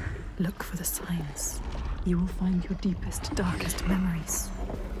 Look for the signs. You will find your deepest, darkest memories.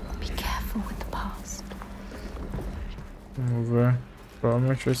 Be careful with the past. Vamos ver.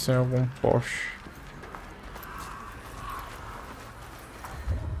 Provavelmente vai ser em algum poste.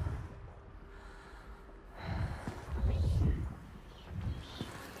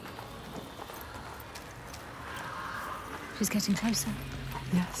 She's getting closer.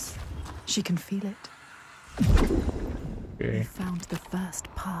 Yes, she can feel it. We found the first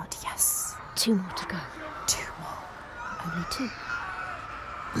part, yes. 2 more to go. 2 more. Only 2.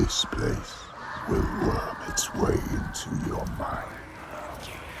 This place will worm its way into your mind.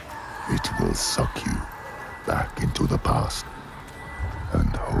 It will suck you back into the past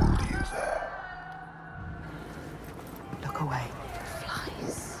and hold you there. Look away.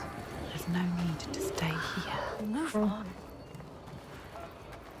 Flies. There's no need to stay here. Move on.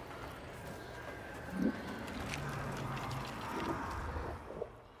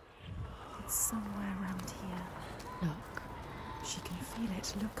 It's somewhere around here. Look. She can feel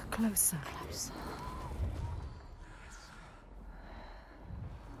it. Look closer. Closer.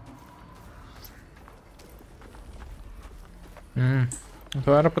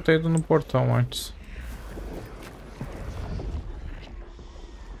 Então era pra ter ido no portão antes.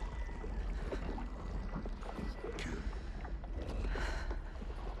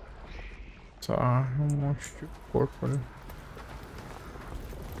 Tá, um monte de corpo ali.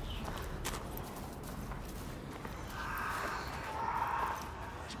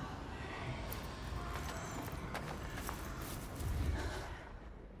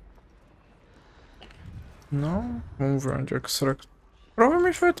 Não, vamos ver onde é que será que...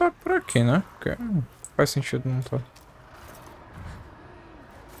 Provavelmente vai estar por aqui, né? Porque faz sentido não estar.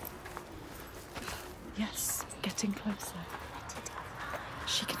 Yes, getting closer.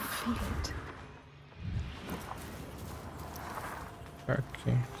 She can feel it.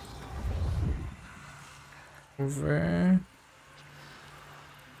 Aqui. Vamos ver.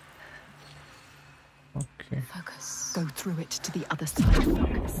 Ok. Focus. Go through it to the other side.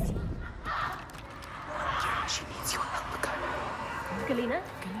 Focus. She needs your help. Go. Galena?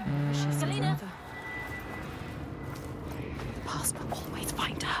 She's Galena? The past will always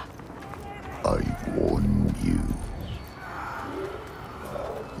find her. I warn you.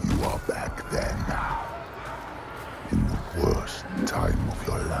 You are back then. In the worst time of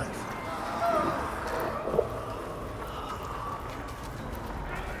your life.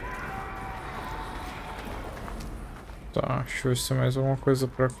 Tá, deixa eu ver se tem mais alguma coisa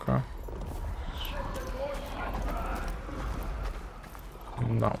pra cá.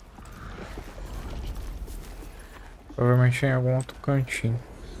 Não. Provavelmente em algum outro cantinho.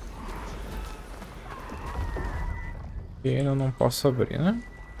 E ainda não posso abrir, né?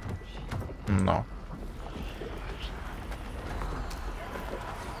 Não.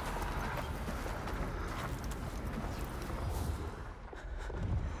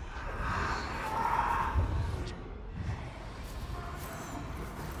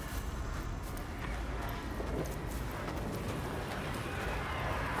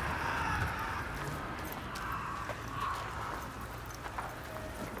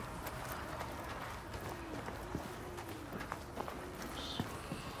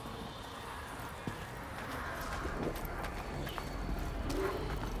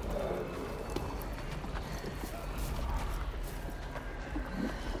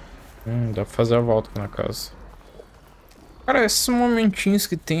 Dá pra fazer a volta aqui na casa. Cara, esses momentinhos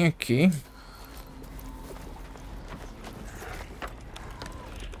que tem aqui.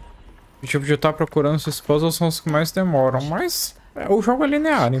 O tipo de estar procurando esses puzzles são os que mais demoram, mas o jogo é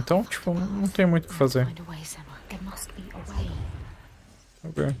linear, então, tipo, não tem muito o que fazer.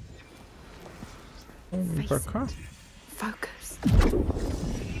 Ok. Vamos pra cá. Focus.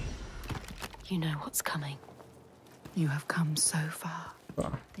 You know what's coming. You have come so far.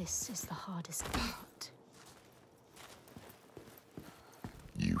 This is the hardest part.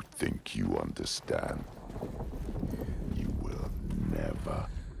 You think you understand. You will never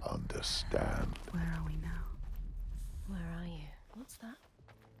understand. Where are we now? Where are you? What's that?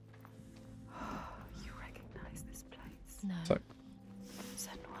 You recognize this place? No. So,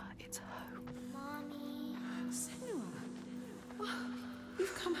 Senua, it's home. Mommy. Senua. Oh,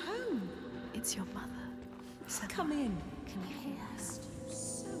 you've come home. It's your mother. Senua. Come in. Can you hear us?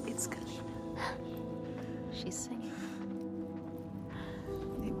 It's Galena. She's singing.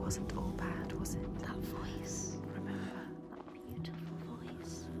 It wasn't all bad, was it? That voice. Remember? That beautiful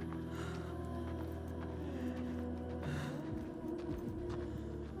voice.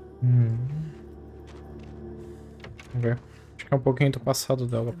 Vamos ver. Acho que é um pouquinho do passado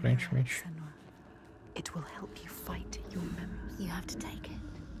dela, aparentemente. Senua. It will help you fight your memories. You have to take it.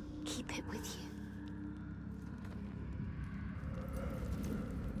 Keep it with you.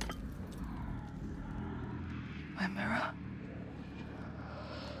 My mirror.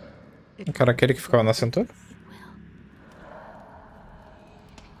 Cara, aquele que ficava na cintura?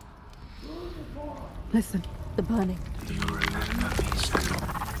 Listen. The burning.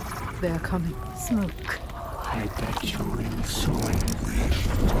 They are coming. Smoke. I bet you really saw it.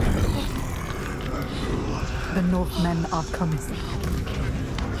 The Northmen are coming.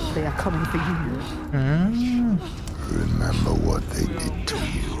 They are coming for you. Remember what they did to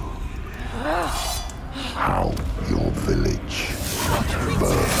you. How your village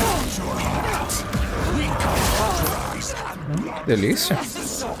burned. Delícia.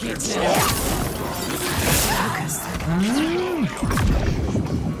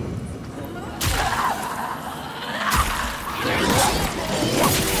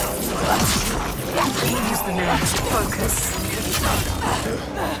 Use the nerve to focus.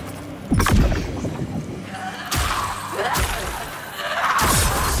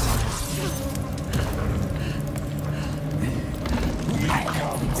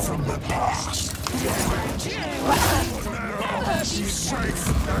 From the past.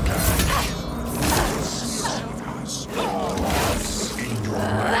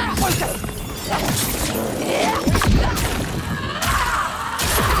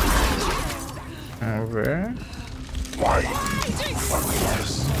 Vamos ver.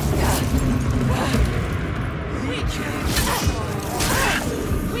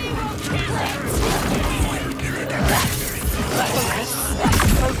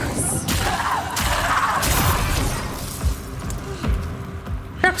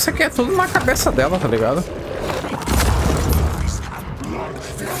 Isso aqui é tudo na cabeça dela, tá ligado?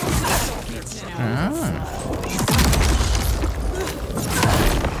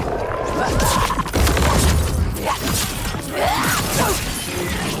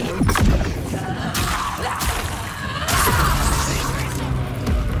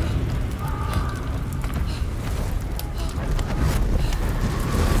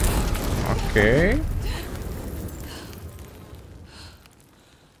 Ok.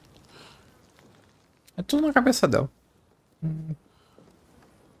 É tudo na cabeça dela. Ela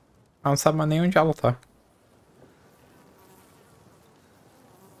não sabe mais nem onde ela tá.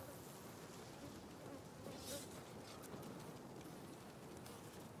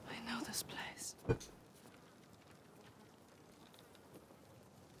 I know this place.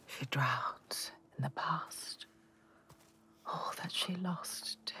 She drowns in the past. All that she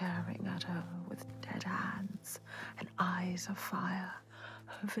lost, tearing at her with dead hands and eyes of fire.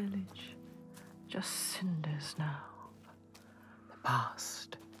 Her village, just cinders now. The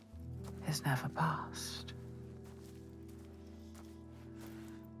past is never past.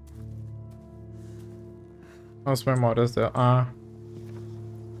 As memórias dela. Ah.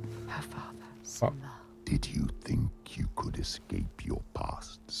 Her father, Senua. Did you think you could escape your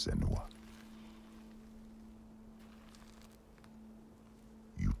past, Senua?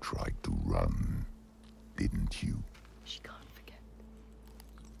 You tried to run, didn't you? She can't forget.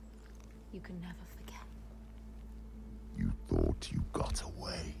 You can never forget. You thought you got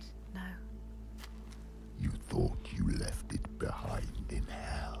away. No, You thought you left it behind in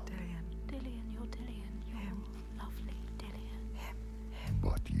hell. Dillian. Dillian, you're Dillian. You're lovely, Dillian.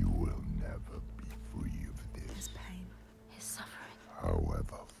 But you will never be free of His this, pain. His suffering.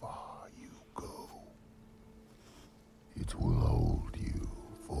 however far you go. It will hold you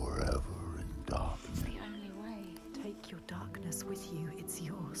forever in It's darkness. the only way. Take your darkness with you. It's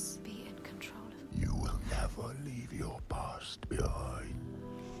yours. Be in control of it. You will never leave your past behind.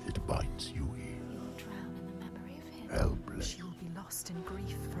 It binds you here. You'll drown in the memory of him. Hellblade. She will be lost in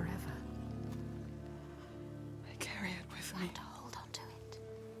grief forever. I carry it with You me. have to hold on to it.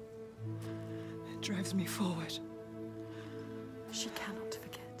 It drives me forward. She cannot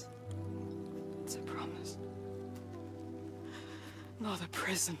forget. It's a promise. Not a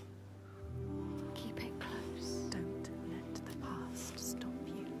prison. Keep it close. Don't let the past stop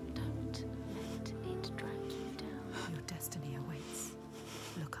you. Don't let it drag you down. Your destiny awaits.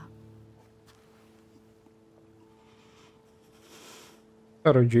 Look up.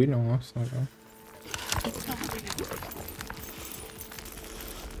 Parodilho, nossa, legal. It's not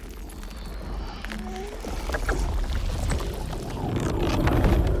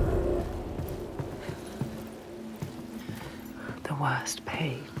The worst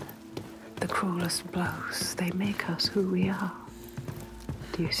pain, the cruelest blows, they make us who we are.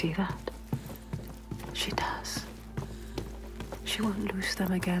 Do you see that? She does. She won't lose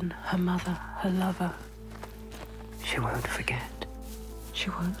them again, her mother, her lover. She won't forget. She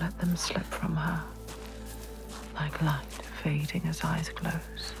won't let them slip from her. Like light fading as eyes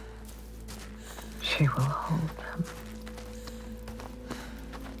close. She will hold them.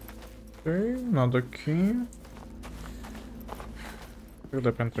 Ok, nada aqui.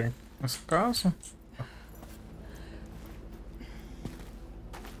 Dá pra entrar nessa casa?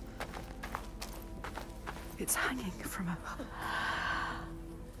 It's hanging from a...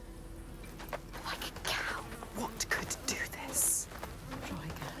 like a cow. What could do this? Try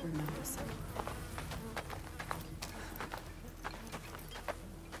again, remember something.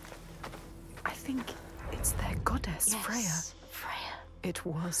 think it's their goddess, Yes, Freya. Freya. It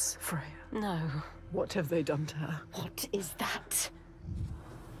was Freya. No. What have they done to her? What is that?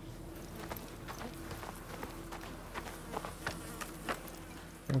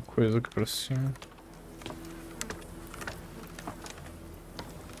 Tem coisa aqui pra cima.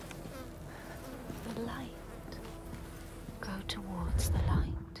 The light. Go towards the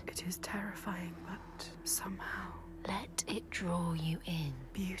light. It is terrifying, but somehow Let it draw you in.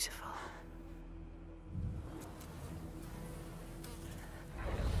 beautiful.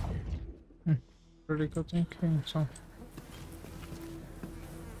 Por que eu tenho que ir, então?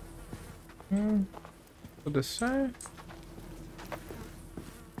 Vou descer.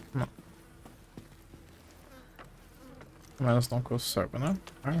 Não. Menos não que eu saiba, né?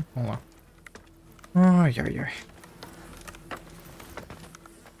 Vamos lá. Ai, ai, ai.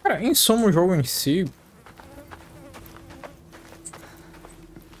 Cara, em suma, o jogo em si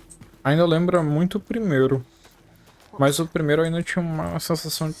ainda lembra muito o primeiro. Mas o primeiro ainda tinha uma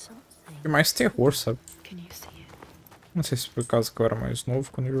sensação de mais terror, sabe? Não sei se por causa que eu era mais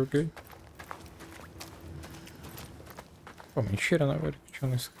novo quando eu joguei. Pô, mentira, né, velho? Que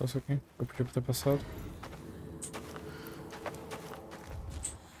tinha nesse caso aqui. Eu podia ter passado.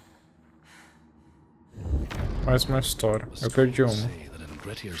 Mais uma história. Eu perdi uma.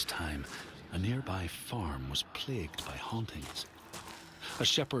 Grettir's time, a nearby farm was plagued by hauntings. A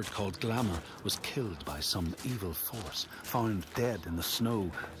shepherd called Glamour was killed by some evil force, found dead in the snow,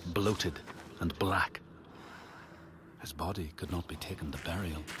 bloated and black. His body could not be taken to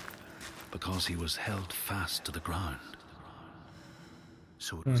burial because he was held fast to the ground.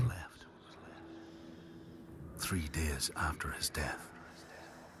 So it was left. 3 days after his death,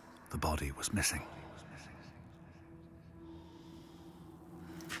 the body was missing.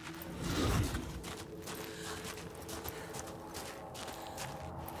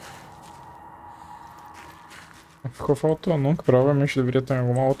 Ficou faltando um que provavelmente deveria estar em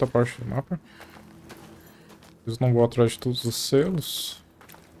alguma outra parte do mapa. Eu não vou atrás de todos os selos.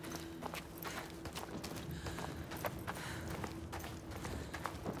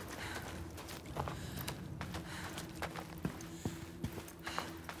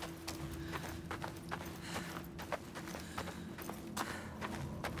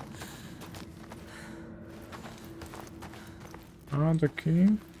 Nada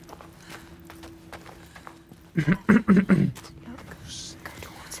aqui. Look, go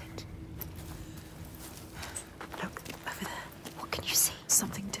towards it. Look, over there. What can you see?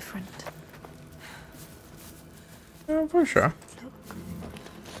 Something different. Eu vou achar.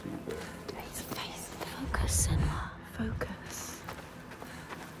 Focus, Senua. Focus.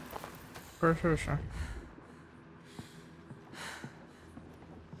 Deixa eu achar.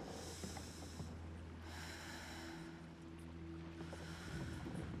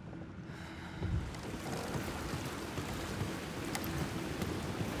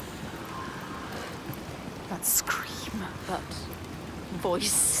 That scream. That voice.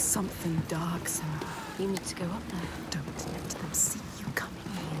 Something dark, Senua. You need to go up there. Don't let them see you coming.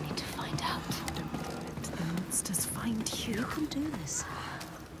 You need to find out. Don't let the monsters find you. You can do this.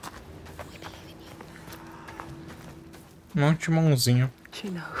 We believe in you. Monte de mãozinha. She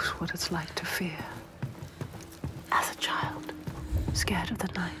knows what it's like to fear. As a child, scared of the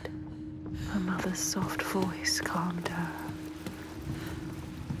night, her mother's soft voice calmed her.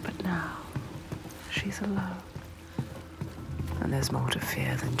 But now, she's alone. And there's more to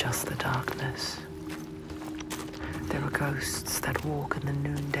fear than just the darkness. There are ghosts that walk in the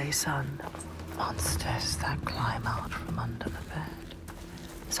noonday sun. Monsters that climb out from under the bed.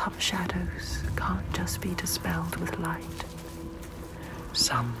 Some shadows can't just be dispelled with light.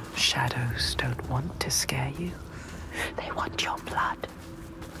 Some shadows don't want to scare you. They want your blood,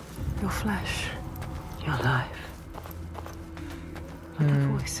 your flesh, your life. But the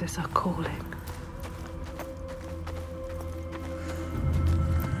voices are calling.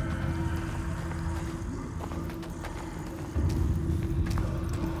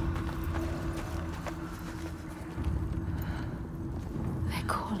 They're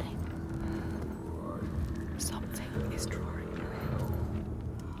calling. Something is drawing you in.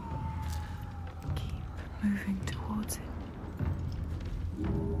 Keep moving towards it.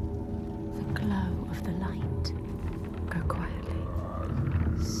 The glow of the light. Go quietly.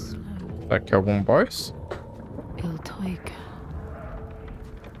 Slow. Será que é algum boss? Il Toiga.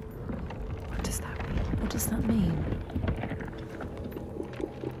 What does that mean? What does that mean?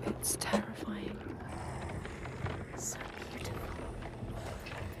 It's terrifying. So beautiful.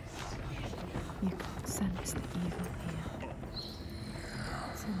 You can sense the evil here.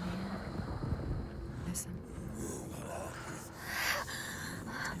 It's in the air. Listen.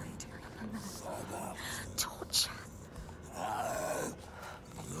 What are they doing?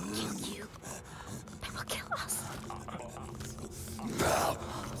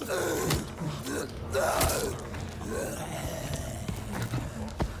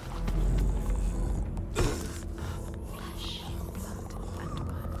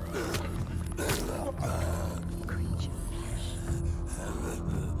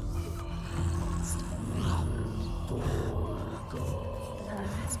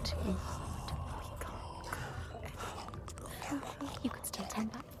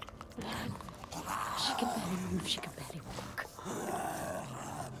 if she could barely walk.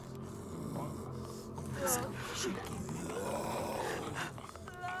 Stop shaking.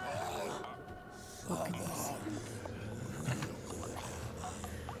 What can you see?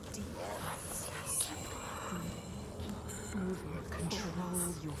 Deep breaths. Keep moving. Control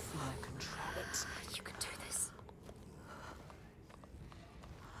your fear. Control it. You can do this.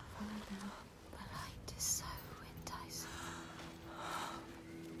 The light is so enticing.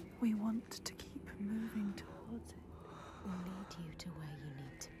 We want to keep moving towards it. We'll lead you to where you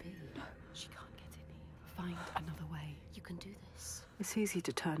need to be. She can't get in here. Find another way. You can do this. It's easy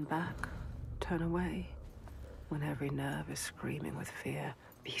to turn back, turn away, when every nerve is screaming with fear.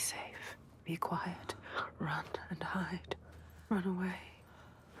 Be safe, be quiet, run and hide, run away.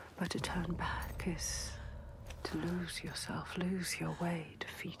 But to turn back is to lose yourself, lose your way,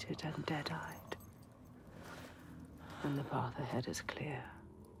 defeated and dead-eyed. And the path ahead is clear,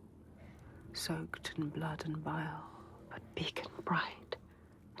 soaked in blood and bile, but beacon bright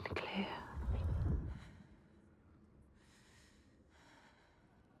and clear.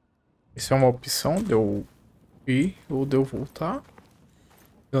 Isso é uma opção de eu ir ou de eu voltar?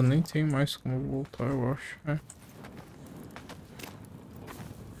 Eu nem tenho mais como voltar, eu acho. É.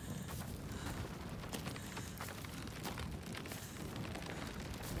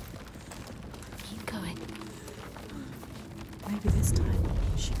 Keep going. Maybe this time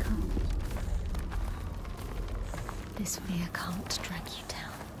she can't. This fear can't drag you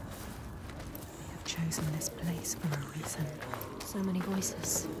down. We have chosen this place for a reason. So many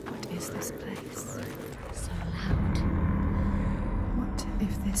voices. What is this place? So loud. What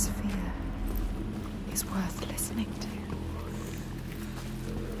if this fear is worth listening to?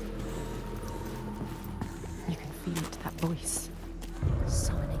 You can feel it, that voice.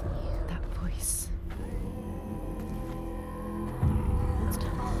 Summoning you. That voice. It's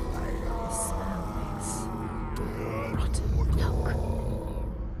time. The smell is rotten. Look.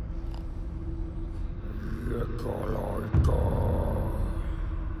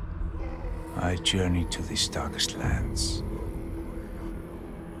 I journey to these darkest lands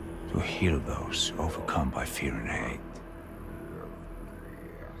to heal those overcome by fear and hate.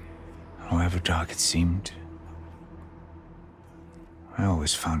 However dark it seemed, I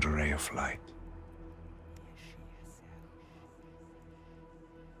always found a ray of light.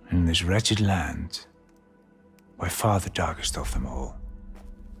 In this wretched land, by far the darkest of them all,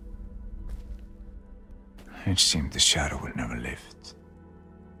 it seemed the shadow would never lift.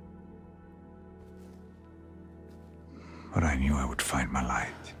 But I knew I would find my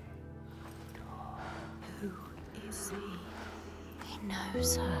light. Who is he? He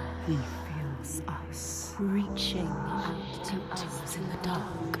knows her. He feels us. Reaching out to us in the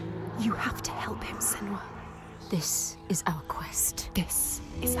dark. You have to help him, Senua. This is our quest. This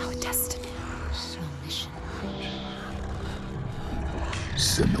is our destiny. Your mission.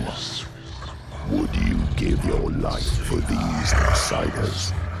 Senua, would you give your life for these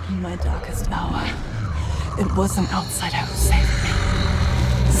outsiders? In my darkest hour, it was an outsider who saved me.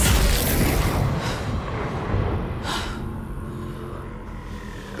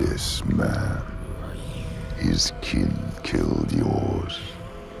 This man, his kin killed yours.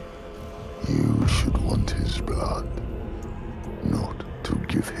 You should want his blood, not to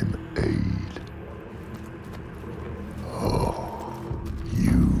give him aid. Oh,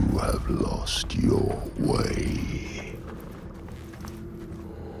 you have lost your way.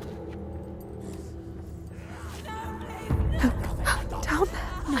 Down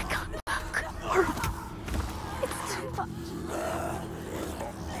there. I can't look. Horrible. It's too much.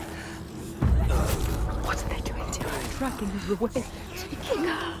 What are they doing to her? Dragging her away. Taking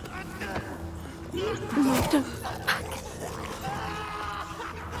her. No, don't.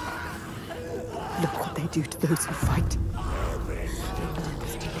 Look what they do to those who fight. They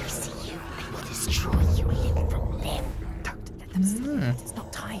see you. They will destroy you limb from limb. Don't let them see it. It's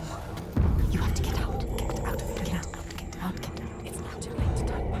not time. You have to get out. Get out of it. Get out. Get out. Get out. It's now too late to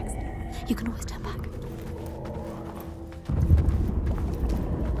turn back. You can always turn back.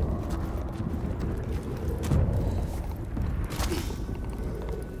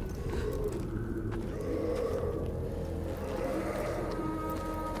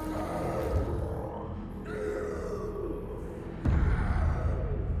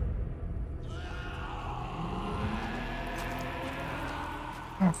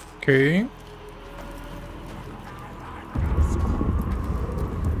 Ok.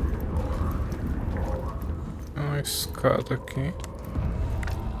 Uma escada aqui.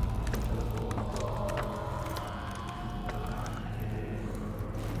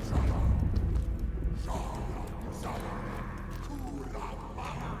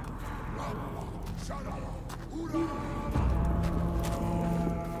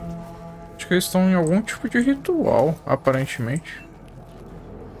 que eles estão em algum tipo de ritual, aparentemente.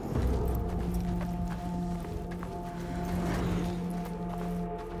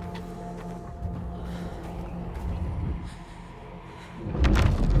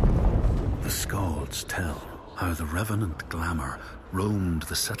 The Skalds tell how the revenant glamour roamed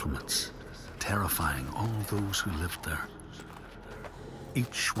the settlements, terrifying all those who lived there.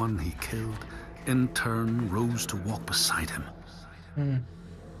 Each one he killed, in turn, rose to walk beside him.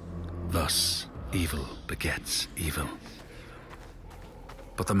 Thus, evil begets evil.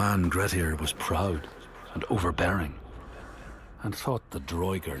 But the man Grettir was proud and overbearing, and thought the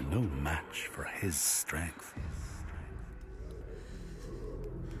Droiger no match for his strength.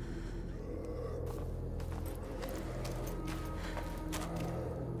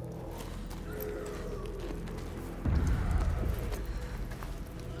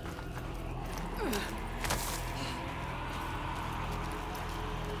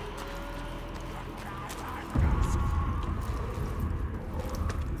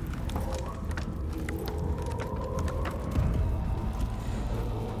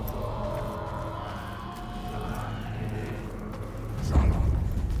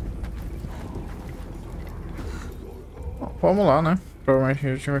 Vamos lá, né? Provavelmente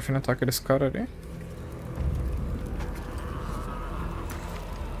a gente vai enfrentar aqueles caras ali.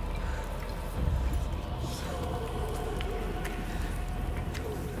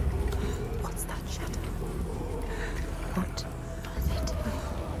 What's that shadow? What are they doing?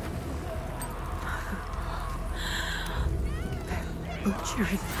 They're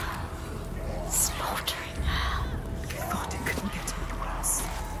butchering, slaughtering. You thought it couldn't get any worse.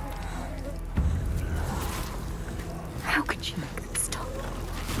 How could you make them stop?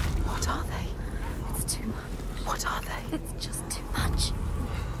 What are they? It's too much. What are they? It's just too much.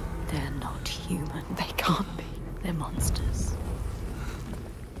 They're not human. They can't be. They're monsters.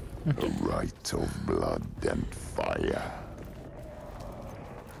 The right of blood and fire.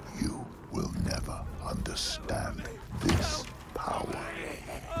 You will never understand this power.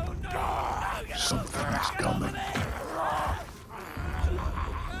 Something is coming.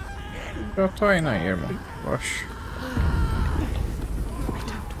 Já tô indo aí, irmão. Eu acho.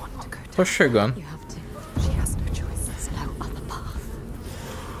 Tô chegando. You have to. She has no choice. There's no other path.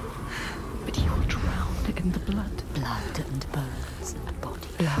 But you will drown in the blood. Blood and bones and body.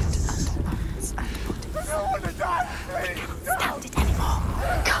 Blood and bones and body. We can't stand it anymore. We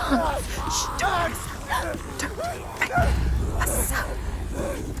can't. Shh, don't. Don't. A sound.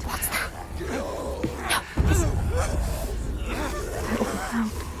 What's that? No, listen. They're all loud.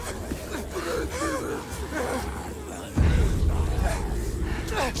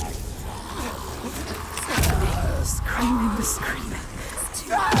 Screaming, the screaming. It's too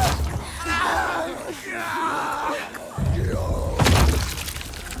much.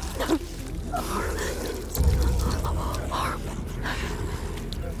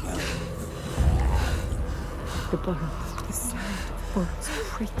 The bones, the sound of bones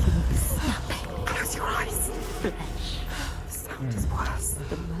creaking, snapping. Close your eyes. Flesh. The sound is worse.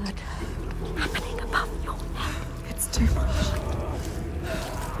 The murder happening above your head. It's too much.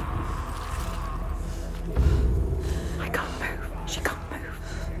 I can't move. She can't move.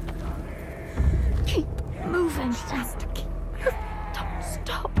 Keep moving. She has to keep moving. Don't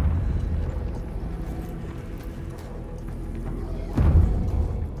stop.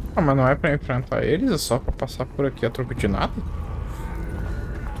 Ah, mas não é pra enfrentar eles, é só pra passar por aqui a troco de nada?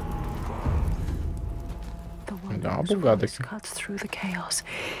 Dá uma bugada aqui. Cuts through the chaos.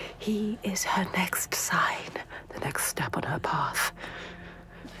 He is her next sign, the next step on her path.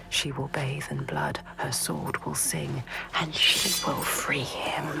 She will bathe in blood, her sword will sing, and she will free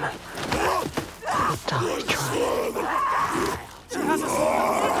him. He'll die trying. She has a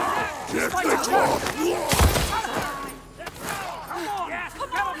sword! She's fighting her!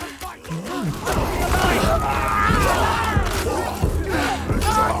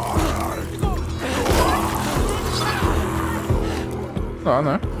 Dá,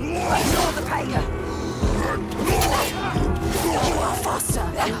 né?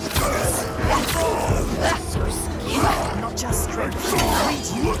 Not just strength,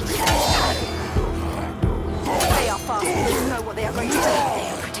 they are fast. You know what they are going to do. They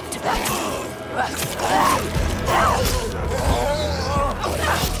are predictable.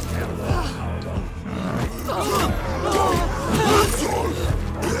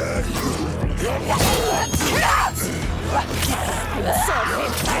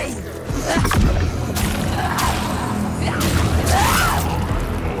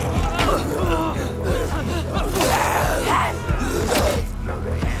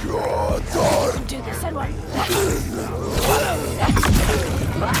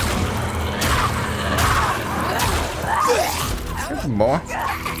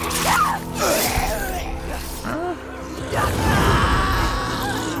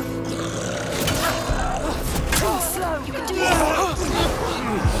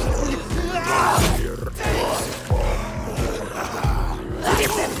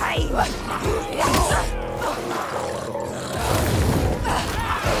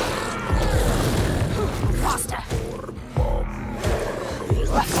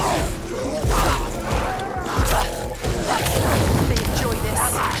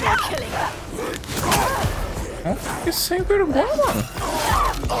 Que sem vergonha, mano.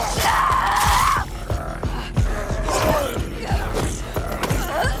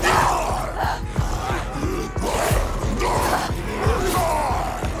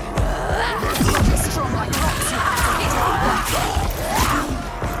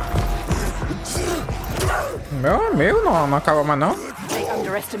 Meu amigo, não acaba mais não. They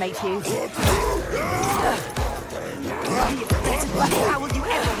underestimate you. How will you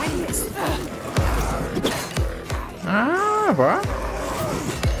ever win this? Ah, vá.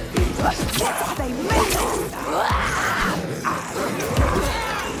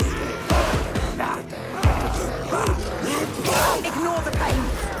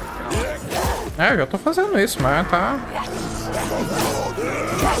 É, eu já tô fazendo isso, mas tá.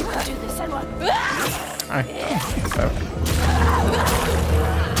 Ai,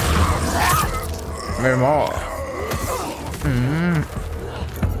 meu irmão.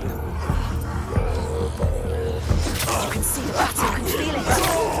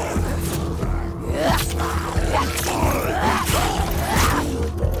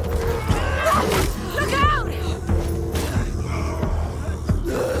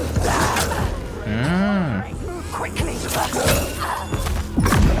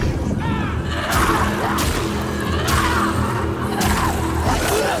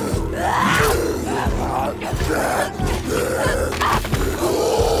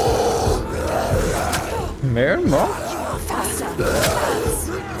 Meu irmão.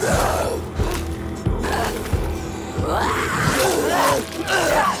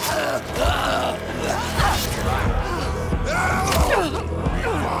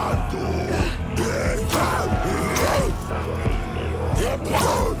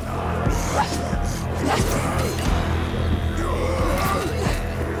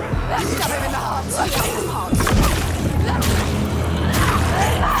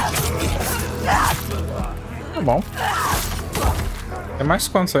 Tá bom. Tem mais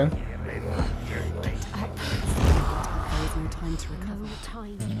quantos ainda?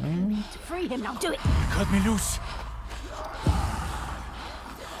 Cut me loose.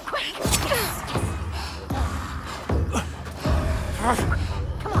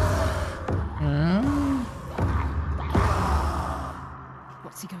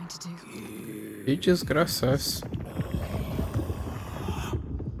 What's he going to do? Que desgraça é essa?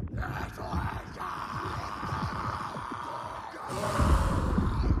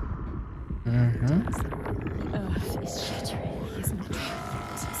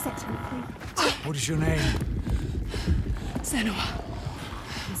 What is your name? Senua.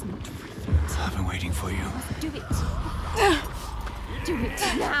 I've been waiting for you. Do it. Do it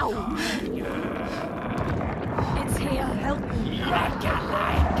now. It's here. Help me.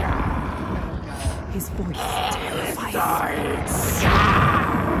 His voice terrifies.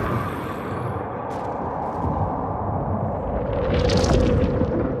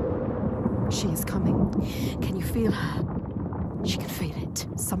 She is coming. Can you feel her? She can feel it.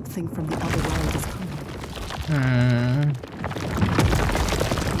 Something from the other world is coming.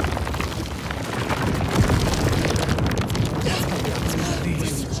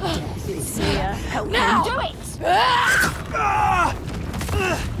 It's here. Help now. Do it.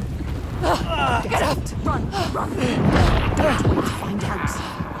 Get out. Run. Run. Don't wait to find out.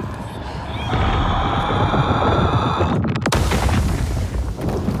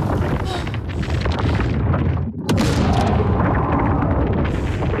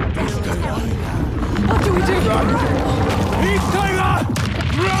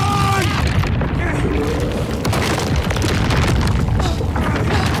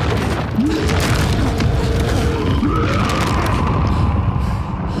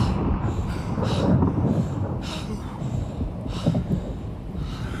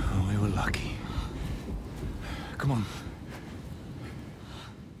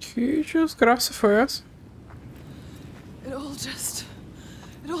 Que desgraça foi essa? It all just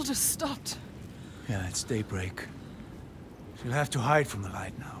stopped. Yeah, it's daybreak. She'll have to hide from the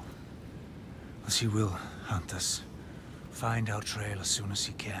light now. Or she will hunt us. Find our trail as soon as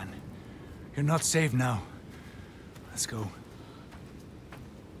he can. You're not safe now. Let's go.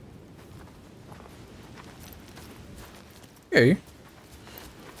 E aí?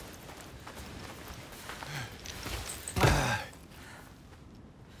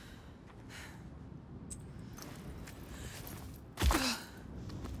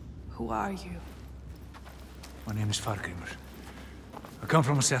 are you? My name is Fargrimur. I come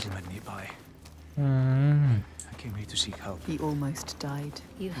from a settlement nearby. I came here to seek help. He almost died.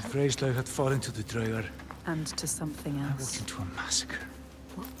 You The have... Freyslag had fallen to the Draugar. And to something I walked else. into a massacre,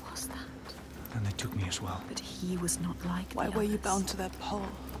 What was that? and they took me as well. But he was not like Why the were you others. bound to that pole?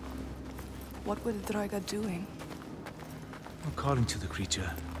 What were the Draugar doing? According to the creature,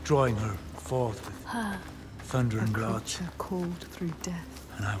 drawing her forth with Her, thunder a and blood, creature called through death.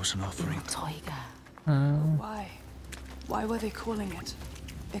 and I was an offering. Tiger. Why? Why were they calling it?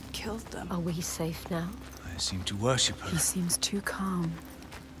 It killed them. Are we safe now? I seemed to worship her. He seems too calm.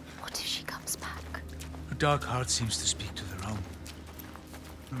 What if she comes back? Her dark heart seems to speak to their own.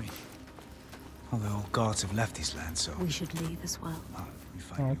 I mean, all the old gods have left these lands, so We should leave as well. we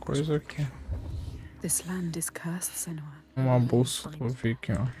find Uma new course coisa of aqui. This land is cursed, Senua. Uma bolsa do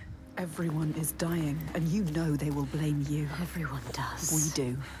Viking, ó. Everyone is dying, and you know they will blame you. Everyone does. We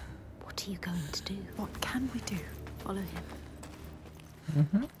do. What are you going to do? What can we do? Follow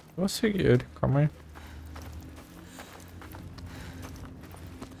him. Vou seguir ele, calma aí.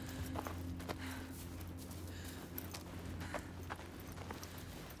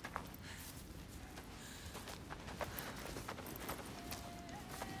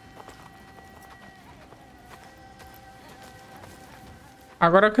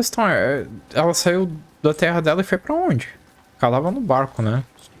 Agora a questão é, ela saiu da terra dela e foi pra onde? Ela tava no barco, né?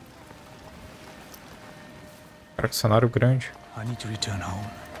 Cara, que cenário grande. I need to return home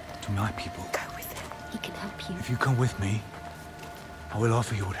to my people. Go with him. He can help you. If you come with me, I will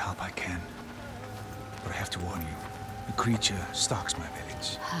offer you what help I can. But I have to warn you, the creature stalks my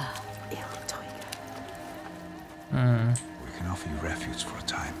village. We can offer you refuge for a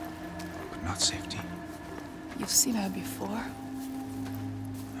time, but not safety. You've seen her before?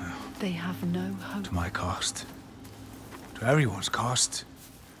 They have no hope. To my cost. To everyone's cost.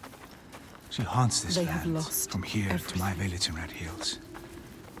 She haunts this They have land, lost from here to my everything. village in Red Hills.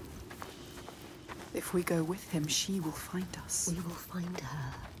 If we go with him, she will find us. We will find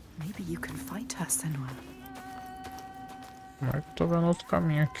her. Maybe you can fight her, Senua. Mas eu tô vendo outro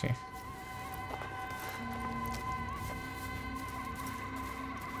caminho aqui.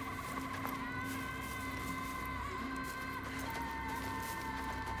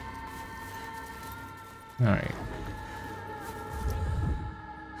 Aí.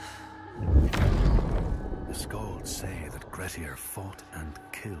 The Skalds say that Grettir fought and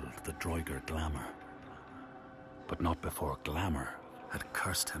killed the Droigar Glamour. But not before Glamour had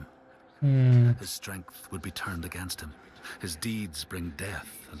cursed him. His strength would be turned against him. His deeds bring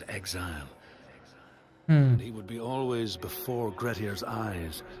death and exile. And he would be always before Grettir's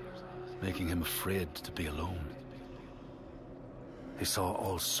eyes, making him afraid to be alone. He saw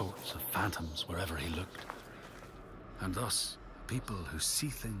all sorts of phantoms wherever he looked. And thus, people who see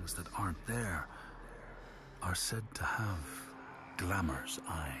things that aren't there are said to have Glamour's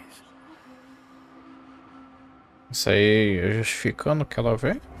eyes. Isso aí é justificando o que ela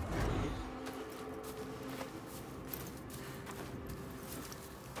vê?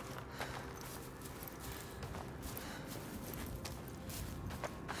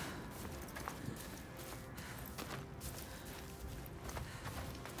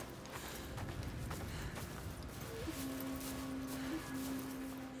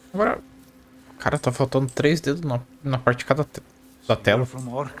 Agora, cara, tá faltando 3 dedos na parte de cada da tela. You're from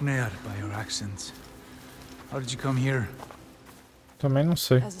Orkneyar by your accent. How did you come here? Também não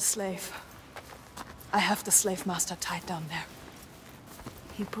sei. As a slave. I have the slave master tied down there.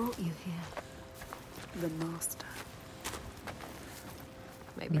 He brought you here. The master.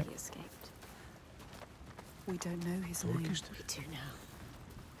 Maybe he escaped. We don't know his name. We do now.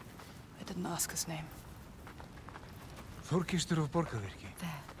 I didn't ask his name. Þorkistur of Borgarvirki.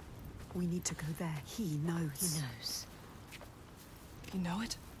 There. We need to go there. He knows. He knows. You know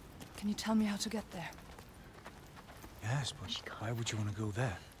it? Can you tell me how to get there? Yes, but why would you want to go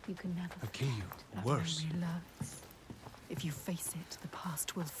there? You can never I'll kill you. That Or worse. memory lurks. If you face it, the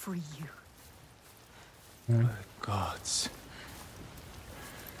past will free you. By the gods.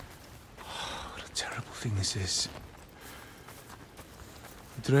 Oh, what a terrible thing this is.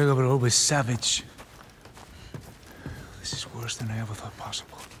 The Draugar were always savage. This is worse than I ever thought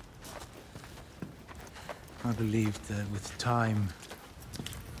possible. I believed that with time,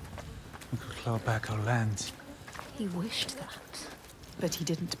 we could claw back our land. He wished that. But he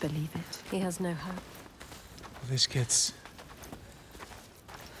didn't believe it. He has no hope. This gets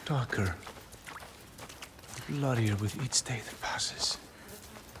darker, bloodier with each day that passes.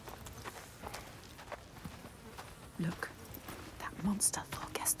 Look, that monster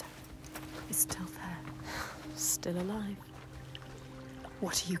Thorgester is still there. Still alive.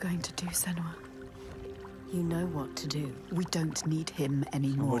 What are you going to do, Senua? You know what to do. We don't need him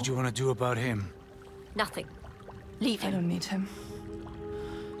anymore. What do you want to do about him? Nothing. Leave I him. don't need him.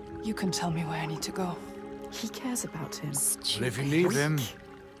 You can tell me where I need to go. He cares about him. But if you leave him,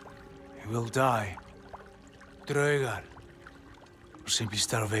 he will die. Draugar. Or simply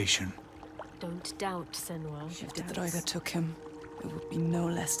starvation. Don't doubt, Senua. If the Droiga took him, it would be no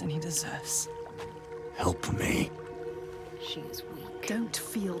less than he deserves. Help me. She is weak. Don't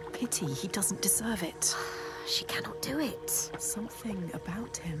feel pity. He doesn't deserve it. She cannot do it. Something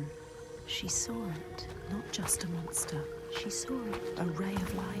about him. She saw it. Not just a monster. She saw it. A ray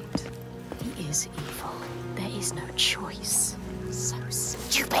of light. He is evil. There is no choice. So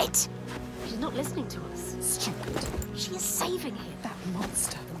stupid. She's not listening to us. Stupid. She is saving him. That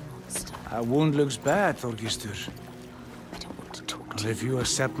monster. Our wound looks bad, Thorgistur. I don't want to talk to Well, if you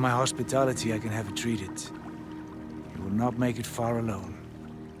accept my hospitality, I can have it treated. You will not make it far alone.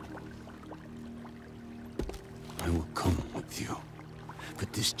 I will come with you.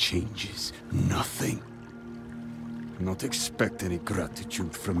 But this changes nothing. Do not expect any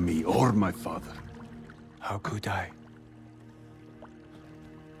gratitude from me or my father. How could I?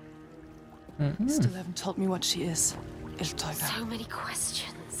 Still haven't told me what she is. Iltoiga. So many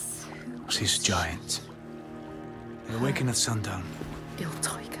questions. She's a giant. They awaken at sundown.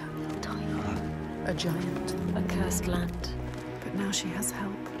 Iltoiga. Iltoiga. A giant. A cursed land. But now she has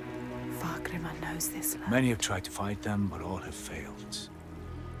help. Fargrimar knows this land. Many have tried to fight them, but all have failed.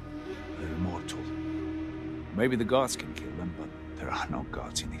 They're immortal. Maybe the gods can kill them, but there are no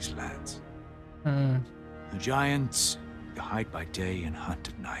gods in these lands. The giants, they hide by day and hunt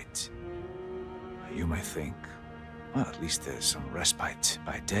at night. You may think, well, at least there's some respite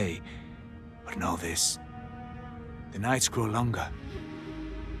by day. But know this. The nights grow longer.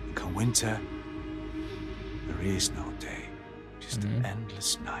 And come winter, there is no day. Just an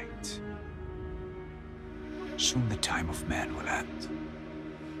endless night. Soon the time of man will end.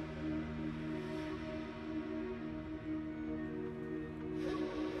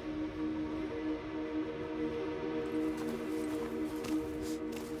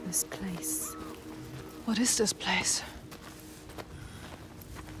 This place. What is this place?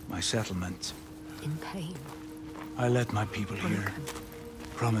 My settlement. In pain. I led my people here.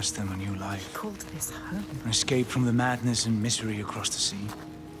 Promised them a new life. Called this home. An escape from the madness and misery across the sea.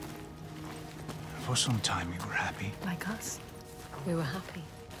 For some time we were happy. Like us. We were happy.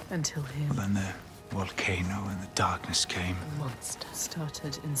 Until him. But then the volcano and the darkness came. The monster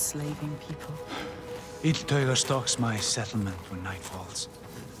Started enslaving people. Iltoiga stalks my settlement when night falls.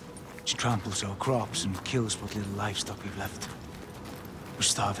 She tramples our crops and kills what little livestock we've left. We're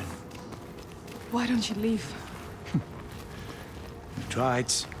starving. Why don't you leave? We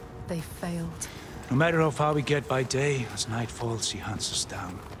tried. They failed. No matter how far we get by day, as night falls, she hunts us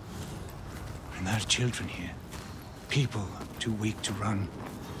down. And there are children here. People too weak to run.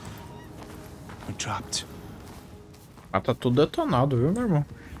 We're trapped. Ah, tá tudo detonado, viu, meu irmão?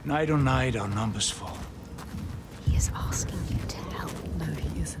 Night on night, our numbers fall. He is asking you to help. No,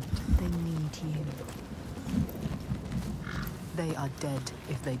 he isn't. They need you. They are dead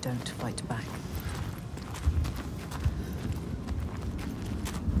if they don't fight back.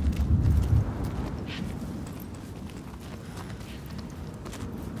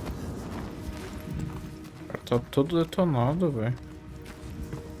 Tá tudo detonado, velho.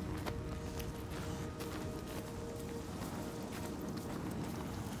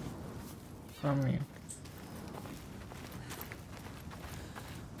 Caminho.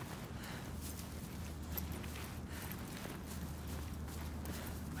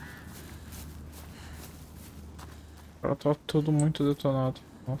 Tá tudo muito detonado.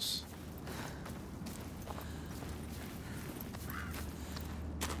 Nossa.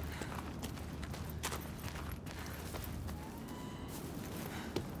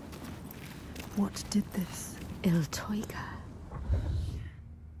 What did this? Iltoiga.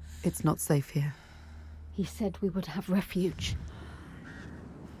 It's not safe here. He said we would have refuge.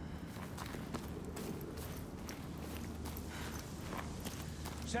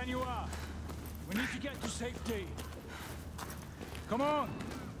 Senua, we need to get to safety. Come on.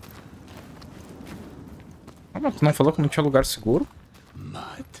 Ah, mas tu não falou que não tinha lugar seguro?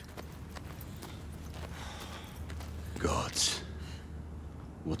 Mad. Gods.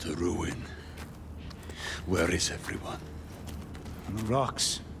 What a ruin. Where is everyone? On the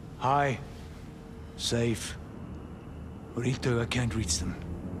rocks. High. Safe. But Iltoiga can't reach them.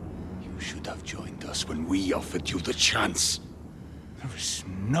 You should have joined us when we offered you the chance. There is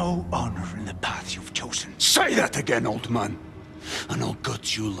no honor in the path you've chosen. Say that again, old man, and I'll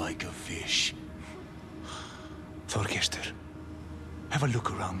gut you like a fish. Thorgistur, Have a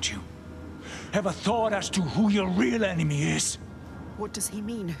look around you. Have a thought as to who your real enemy is. What does he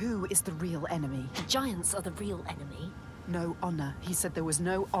mean? Who is the real enemy? The giants are the real enemy. No honor. He said there was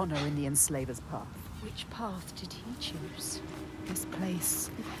no honor in the enslaver's path. Which path did he choose? This place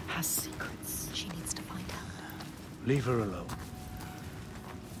has secrets. She needs to find out. Leave her alone.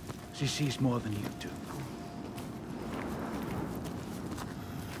 She sees more than you do.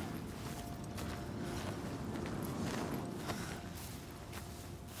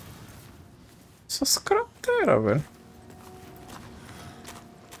 Essas crateras, velho.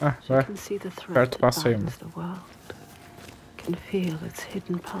 Ah, vai. Can see the thread Perto, that passa aí, binds the world. Can feel its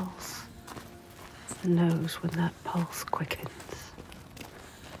hidden pulse. And knows when that pulse quickens.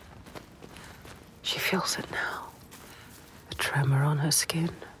 She feels it now. A tremor on her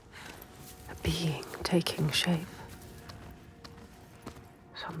skin. A being taking shape.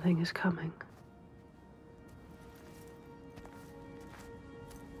 Something is coming.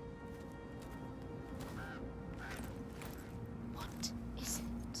 What is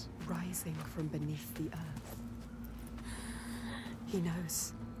it? Rising from beneath the earth. He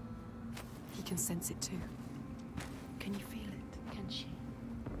knows. He can sense it too. Can you feel it? Can she?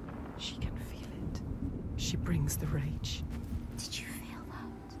 She can feel it. She brings the rage. Did you feel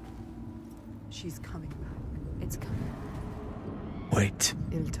that? She's coming back. It's coming. Wait.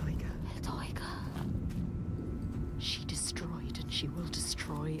 Il Tiger. El Tiger. She destroyed and she will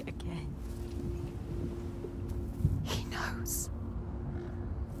destroy again. He knows.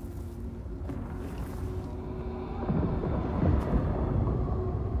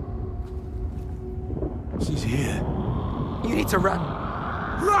 She's here. You need to run.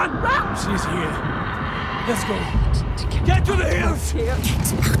 Run! Run! She's here. Let's go. Get to the hills! Get out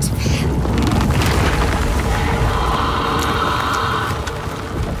of here.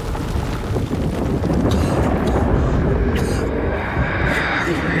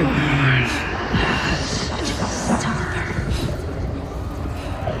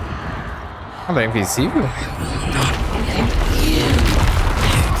 Ela é invisível?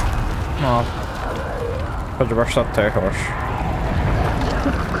 Não. Tá debaixo da terra, eu acho.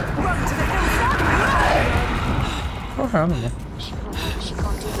 Correndo, né? She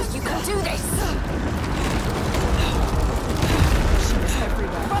can't do this. You can do this. She's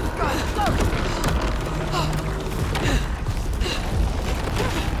everywhere. Run, go, go!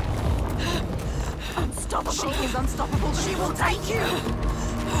 Unstoppable. She is unstoppable. She will take you.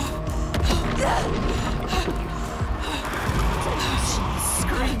 She's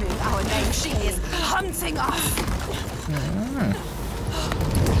screaming our name. She is hunting us.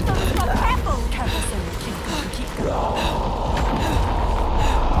 Careful. Careful, Sarah. Keep going. Keep going.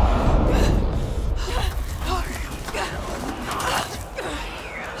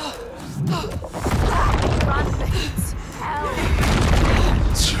 Run, please. Help.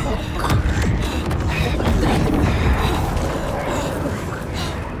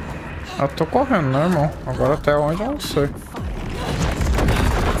 Eu tô correndo, né, irmão? Agora até onde eu não sei.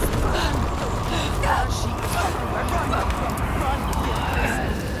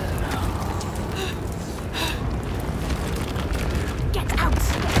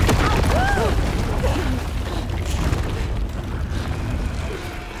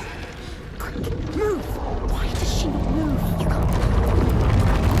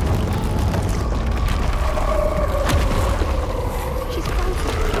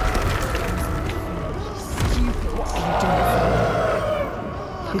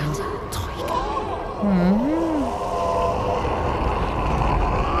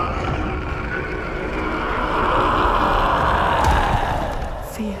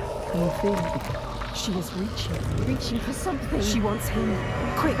 She is reaching. Reaching for something. She wants him.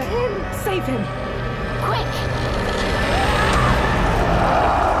 Quick! Him! Save him! Quick!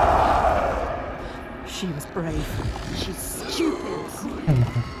 She was brave. She's stupid.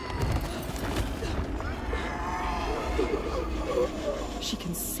 She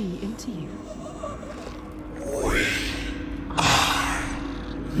can see into you.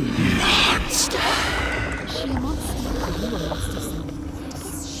 She a monster. Are you a monster?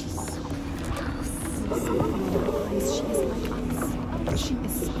 She is like us. She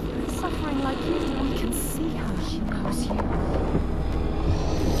is suffering like you. We can see her. She knows you.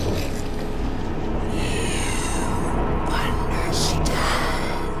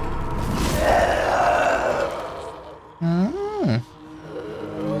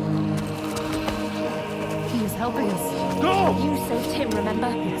 He is helping us. Go! You saved him, remember?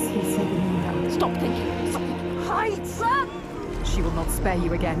 Yes, he's saving me now. Stop thinking. Stop thinking. Hide! Run! She will not spare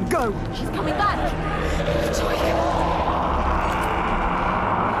you again. Go! She's coming back.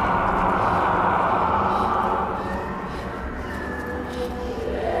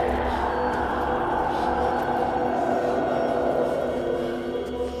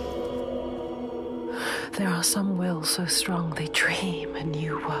 There are some wills so strong they dream a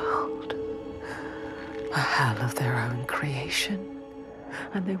new world, a hell of their own creation,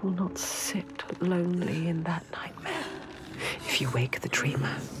 and they will not sit lonely in that nightmare. If you wake the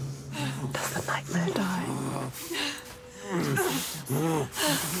dreamer, does the nightmare die?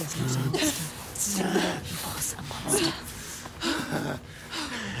 He was a monster.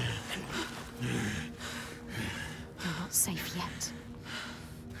 You're not safe yet.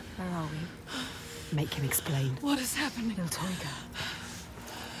 Where are we? Make him explain. What is happening? Little Toyga.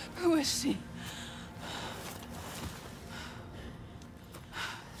 Who is she?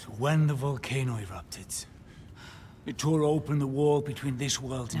 So when the volcano erupted, it tore open the wall between this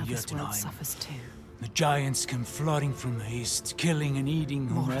world Now and this world Jotunheim. suffers too. The giants came flooding from the east, killing and eating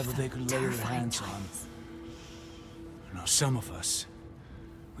More of whomever them, they could lay their terrifying hands giants. on. Now some of us,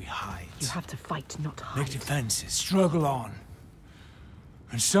 we hide. You have to fight, not hide. Make defenses, struggle on.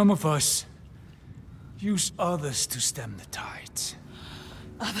 And some of us use others to stem the tides.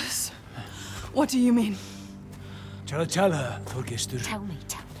 Others? What do you mean? Tell her, Thorgestur. Tell me.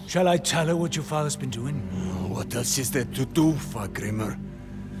 Shall I tell her what your father's been doing? What else is there to do, Fagrimur?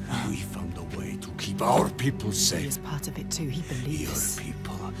 We found a way to keep our people He safe. is part of it too. He Your believes.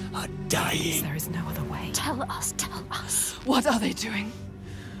 people are dying. There is no other way. Tell us. What are they doing?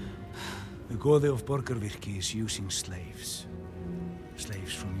 The Gode of Borgarvirki is using slaves.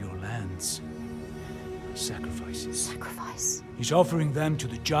 Slaves from your lands. Sacrifices. Sacrifice. He's offering them to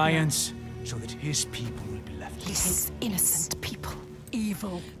the giants so that his people will be left. He hates innocent people.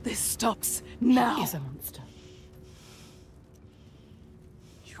 Evil. This stops now. He is a monster.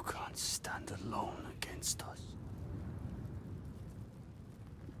 You can't stand alone against us.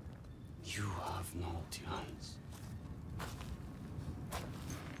 You have no chance.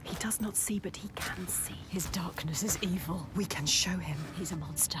 He does not see, but he can see. His darkness is evil. We can show him. He's a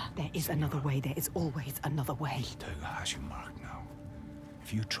monster. There is another way. There is always another way. Toga has you marked now.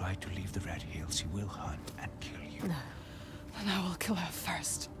 If you try to leave the Red Hills, he will hunt and kill you. No. And I will kill her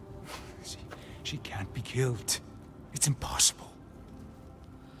first. She can't be killed. It's impossible.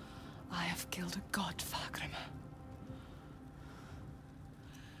 I have killed a god, Fagrimur.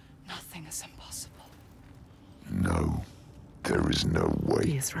 Nothing is impossible. No, there is no way.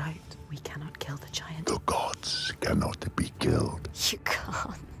 He is right. We cannot kill the giant. The gods cannot be killed. You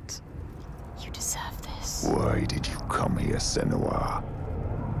can't. You deserve this. Why did you come here, Senua?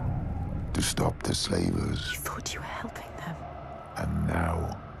 To stop the slavers. You thought you were helping them. And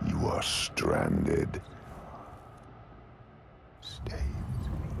now you are stranded. Stay.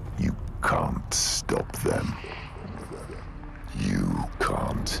 You can't stop them. You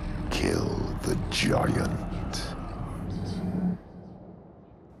can't kill the giant.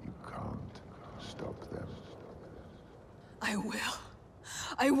 You can't stop them. I will.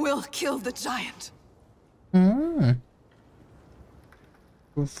 I will kill the giant.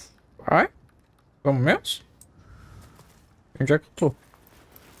 Vai? Vamos mesmo? Onde é que eu tô?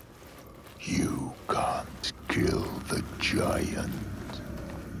 You can't kill the giant.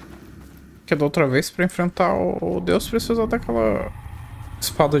 Que da outra vez pra enfrentar o Deus precisa usar daquela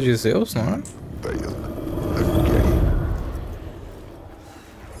espada de Zeus, não é? Failed again.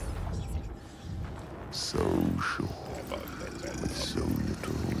 So sure, with so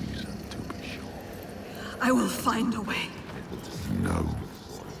little reason to be sure. I will find a way. No,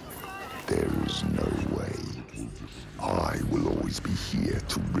 there is no way. I will always be here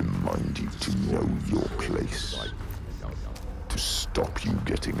to remind you to know your place. To stop you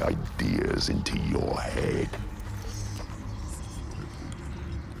getting ideas into your head.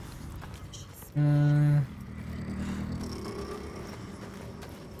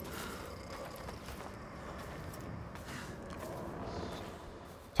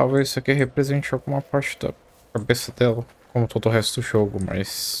 Talvez isso aqui represente alguma parte da cabeça dela, como todo o resto do jogo,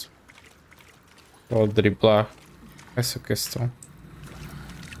 mas vou driblar essa questão.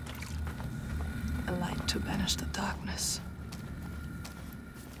 A light to banish the darkness.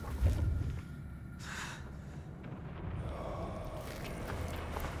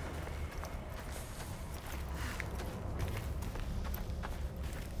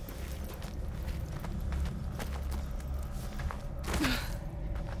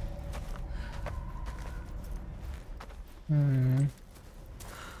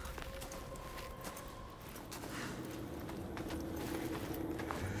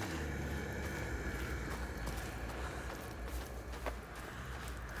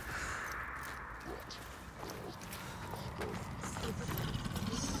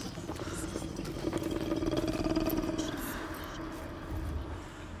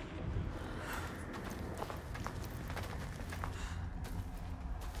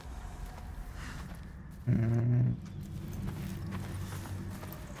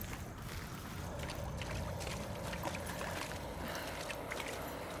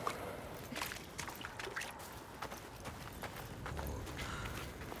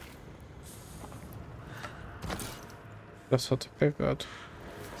 Eu só tô pegado.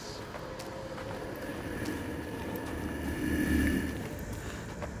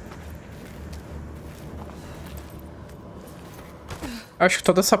 Acho que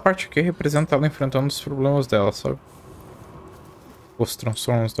toda essa parte aqui representa ela enfrentando os problemas dela, sabe? Os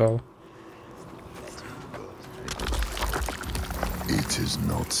transtornos dela. It is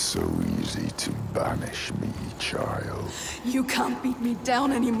not so easy to banish me, child. You can't beat me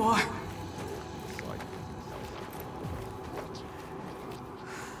down anymore.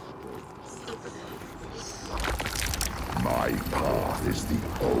 My path is the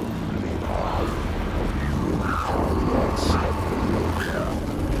only path. You are lots of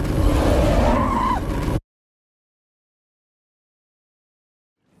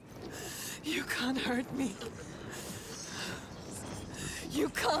You can't hurt me. You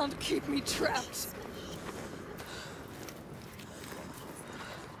can't keep me trapped.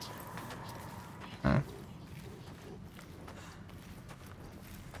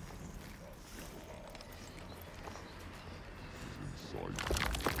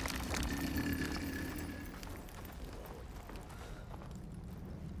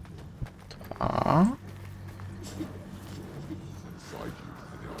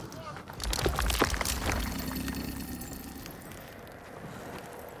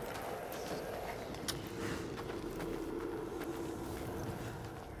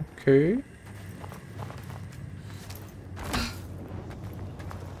 Okay.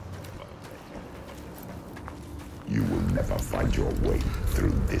 You will never find your way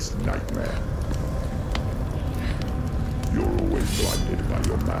through this nightmare. You're always blinded by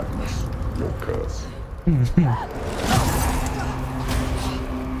your madness, your curse.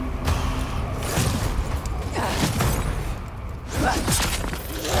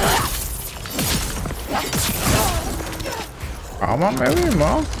 Calma, meu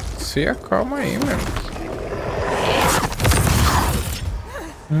irmão. Se acalma aí, meu.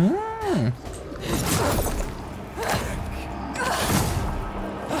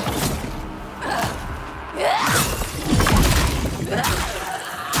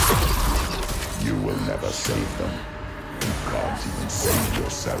 You will never save them. You can't even save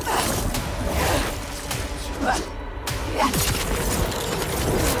yourself.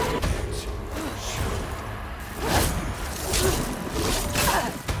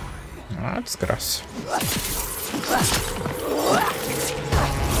 Ah, desgraça.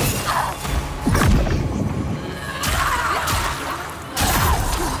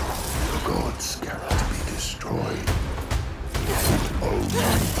 Gods cannot be destroyed. The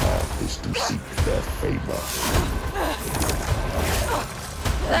only path is to seek their favor.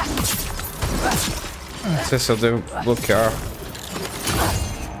 Não sei se eu devo bloquear.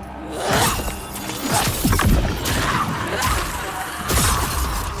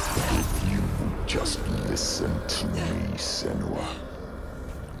 Listen to me, Senua.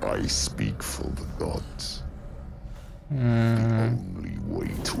 I speak for the gods. The only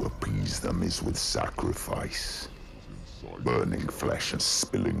way to appease them is with sacrifice. Burning flesh and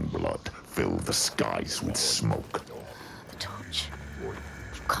spilling blood fill the skies with smoke. The torch. You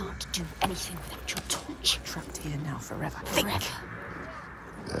can't do anything without your torch. Trapped here now forever. Think.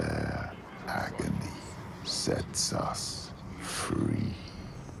 Their agony sets us free.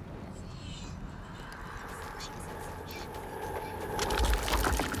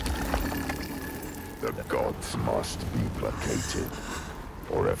 The gods must be placated,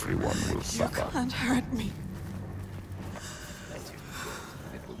 or everyone will suffer. You can't hurt me.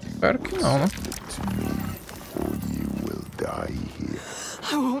 Espero que não, né? To me, or you will die here.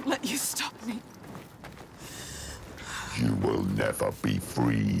 I won't let you stop me. You will never be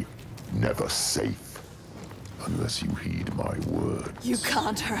free, never safe, unless you heed my words. You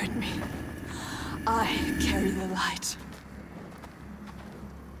can't hurt me. I carry the light.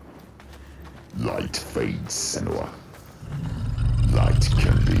 Light fades, Senua. Light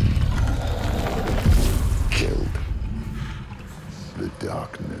can be killed. The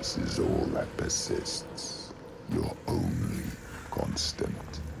darkness is all that persists. Your only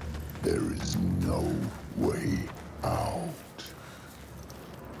constant. There is no way out.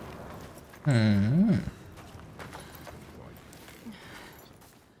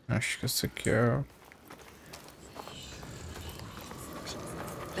 Acho que esse aqui é...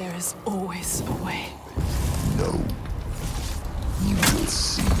 There is always a way. No. You will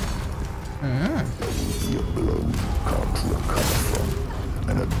see. There will be a blow you can't recover from.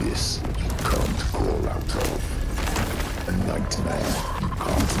 An abyss you can't crawl crawl out of. A nightmare you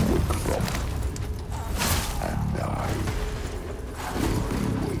can't wake from. And I will be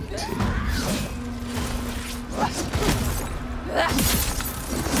waiting.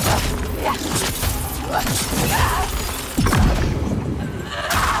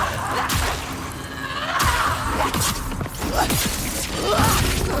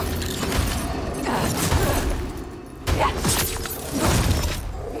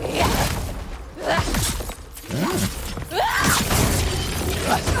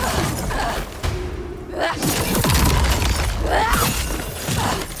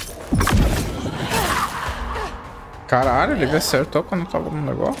 Caralho, ele acertou quando tava no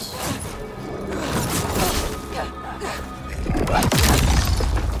negócio.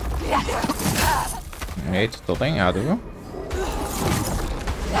 Eita, tô danhado, viu?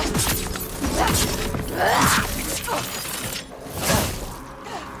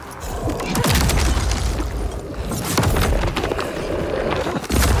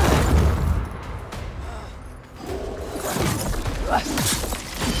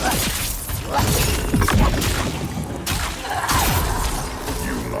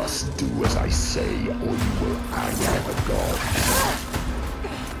 Do as I say, or you will anger the gods.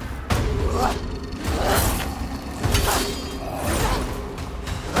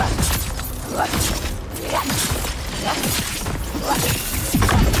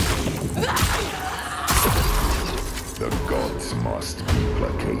 The gods must be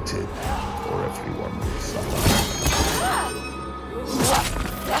placated, or everyone will suffer.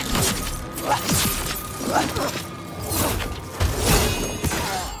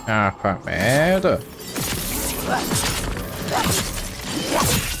 Ah, pá, merda.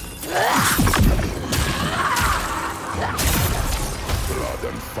 Blood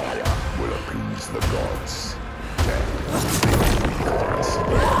and fire will appease the gods. Then they will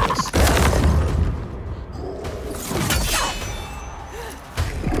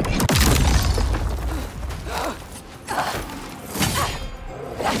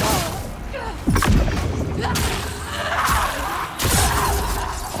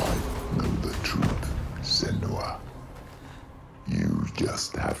Senua. You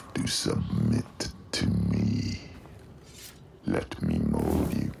just have to submit to me. Let me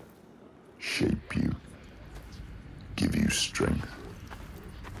mold you, shape you, give you strength.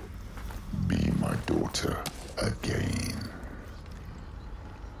 Be my daughter again.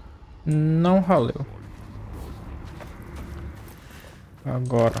 Não valeu.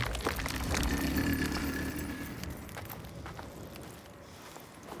 Agora.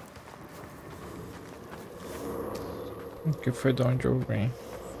 O que foi de onde eu vim?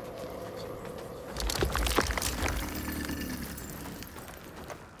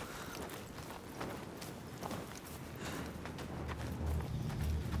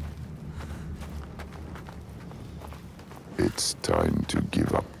 It's time to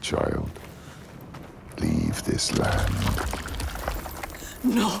give up, child. Leave this land.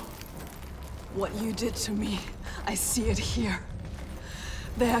 No. What you did to me, I see it here.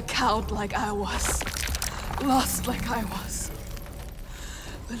 They are cowed like I was. Lost like I was.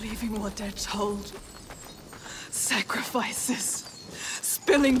 Believing what they're told. Sacrifices.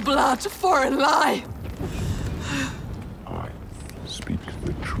 Spilling blood for a lie. I speak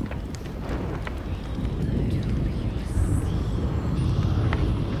the truth.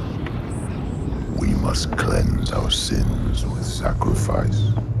 We must cleanse our sins with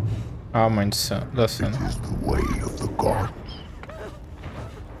sacrifice. Ah, mãe da cena. It is the way of the gods.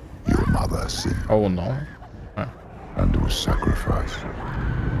 Your mother sinned. Oh, não. And was sacrificed.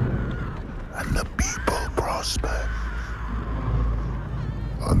 And the people prospered.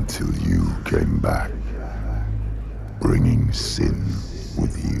 Until you came back, bringing sin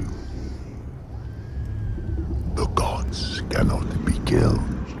with you. The gods cannot be killed.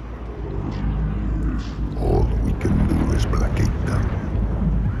 All we can do is placate them.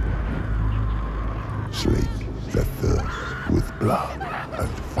 Slake their thirst with blood and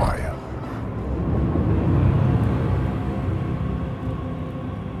fire.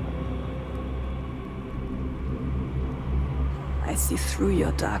 I see through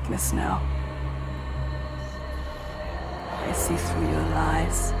your darkness now. I see through your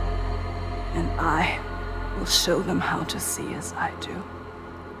lies. And I will show them how to see as I do.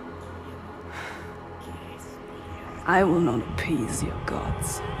 I will not appease your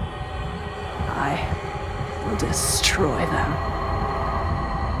gods. I will destroy them.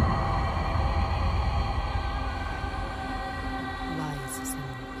 Lies, son.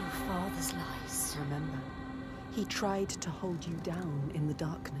 Your father's lies. Remember, he tried to hold you down in the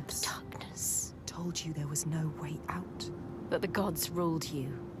darkness. Darkness. Told you there was no way out. That the gods ruled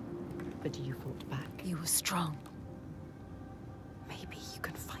you. But you fought back. You were strong. Maybe you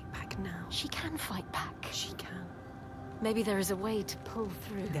can fight back now. She can fight back. She can. Maybe there is a way to pull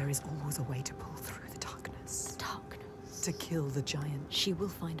through. There is always a way to pull through the darkness. Darkness. To kill the giant. She will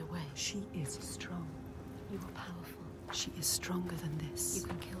find a way. She is strong. You are powerful. She is stronger than this. You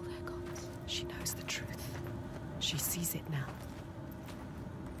can kill their gods. She knows the truth. She sees it now.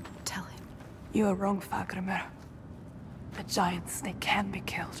 Tell him. You are wrong, Fagrimer. The giants, they can be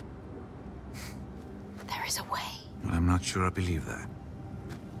killed. There is a way. Well, I'm not sure I believe that.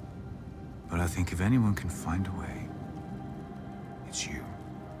 But I think if anyone can find a way, it's you.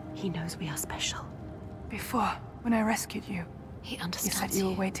 He knows we are special. Before, when I rescued you, He you understands said you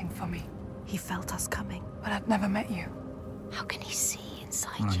were waiting for me. He felt us coming. But I'd never met you. How can he see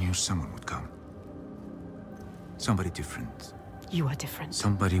inside Well, I you? knew someone would come. Somebody different. You are different.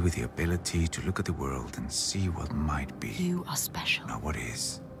 Somebody with the ability to look at the world and see what might be. You are special. Not what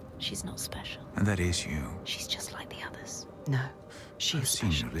is. She's not special. And that is you. She's just like the others. No, she I've is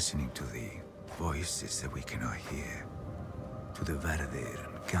seen special. you listening to the voices that we cannot hear. To the Verdir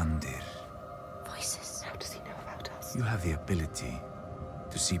and Gandir. Voices. How does he know about us? You have the ability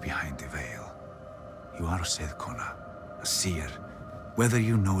to see behind the veil. You are a Sedkona, a seer, whether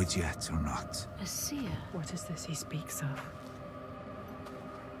you know it yet or not. A seer. What is this he speaks of?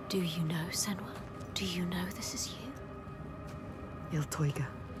 Do you know, Senua? Do you know this is you? Iltoiga.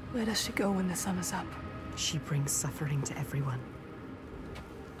 Where does she go when the sun is up? She brings suffering to everyone.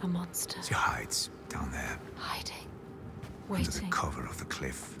 A monster. She hides down there, Hiding. under the Waiting. cover of the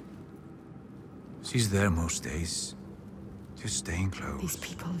cliff. She's there most days, just staying close. These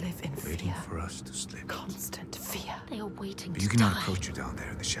people live in waiting fear. for us to slip. Constant fear. They are waiting But to you cannot die. approach her down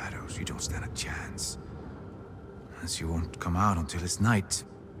there in the shadows. You don't stand a chance. And she won't come out until it's night.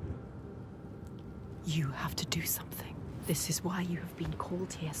 You have to do something. This is why you have been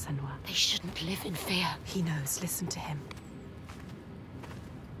called here, Senua. They shouldn't live in fear. He knows. Listen to him.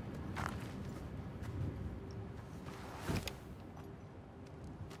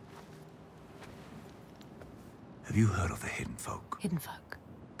 Have you heard of the Hidden Folk? Hidden folk.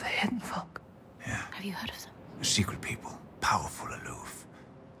 The hidden folk. Yeah. Have you heard of them? A secret people, powerful, aloof.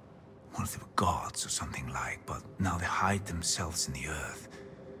 Once they were gods or something like, but now they hide themselves in the earth.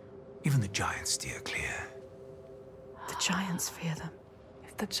 Even the giants steer clear. The giants fear them.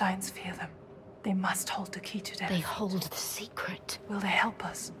 If the giants fear them, they must hold the key to their They fate. hold the secret. Will they help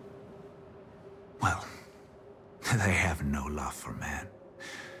us? Well, they have no love for man.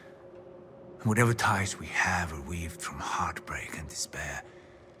 And whatever ties we have are weaved from heartbreak and despair.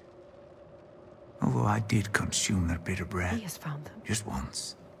 Although I did consume their bitter breath. He has found them. Just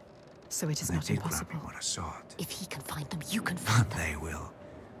once. So it is And not they did grant impossible. me what I sought. If he can find them, you can find them. They will.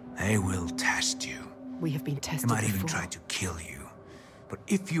 They will test you. We have been They tested might before. even try to kill you. But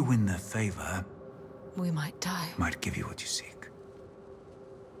if you win their favor, We might die. might give you what you seek.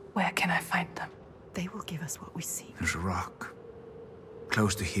 Where can I find them? They will give us what we seek. There's a rock,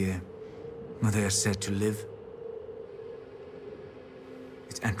 close to here, where they are said to live.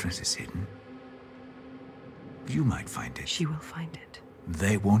 Its entrance is hidden. You might find it. She will find it.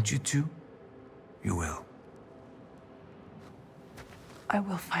 They want you to, you will. I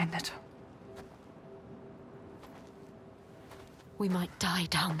will find it. We might die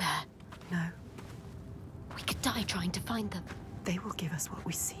down there. No, We could die trying to find them. they will give us what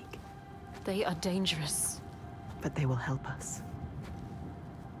we seek. They are dangerous. But they will help us.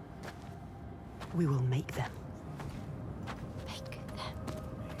 We will make them. Make them.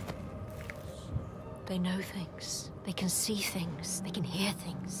 They know things. They can see things. They can hear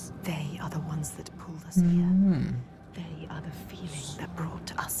things. They are the ones that pulled us here. They are the feeling that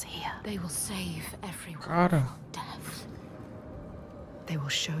brought us here. They will save everyone Cara. from death. They will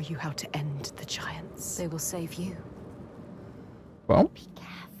show you how to end the giants. They will save you. Bom, Be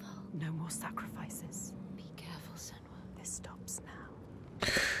careful. No more sacrifices. Be careful, Senua. This stops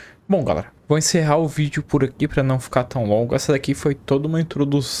now. bom, galera, vou encerrar o vídeo por aqui para não ficar tão longo. Essa daqui foi toda uma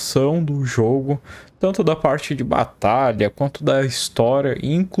introdução do jogo, tanto da parte de batalha quanto da história,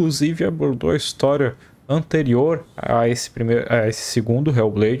 e inclusive abordou a história anterior a esse segundo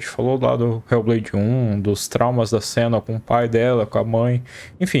Hellblade. Falou lá do Hellblade 1, dos traumas da Senua com o pai dela, com a mãe,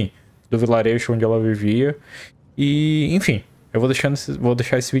 enfim, do vilarejo onde ela vivia. E, enfim, eu vou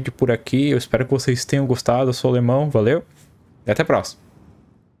deixar esse vídeo por aqui. Eu espero que vocês tenham gostado. Eu sou o Lemão, valeu e até a próxima.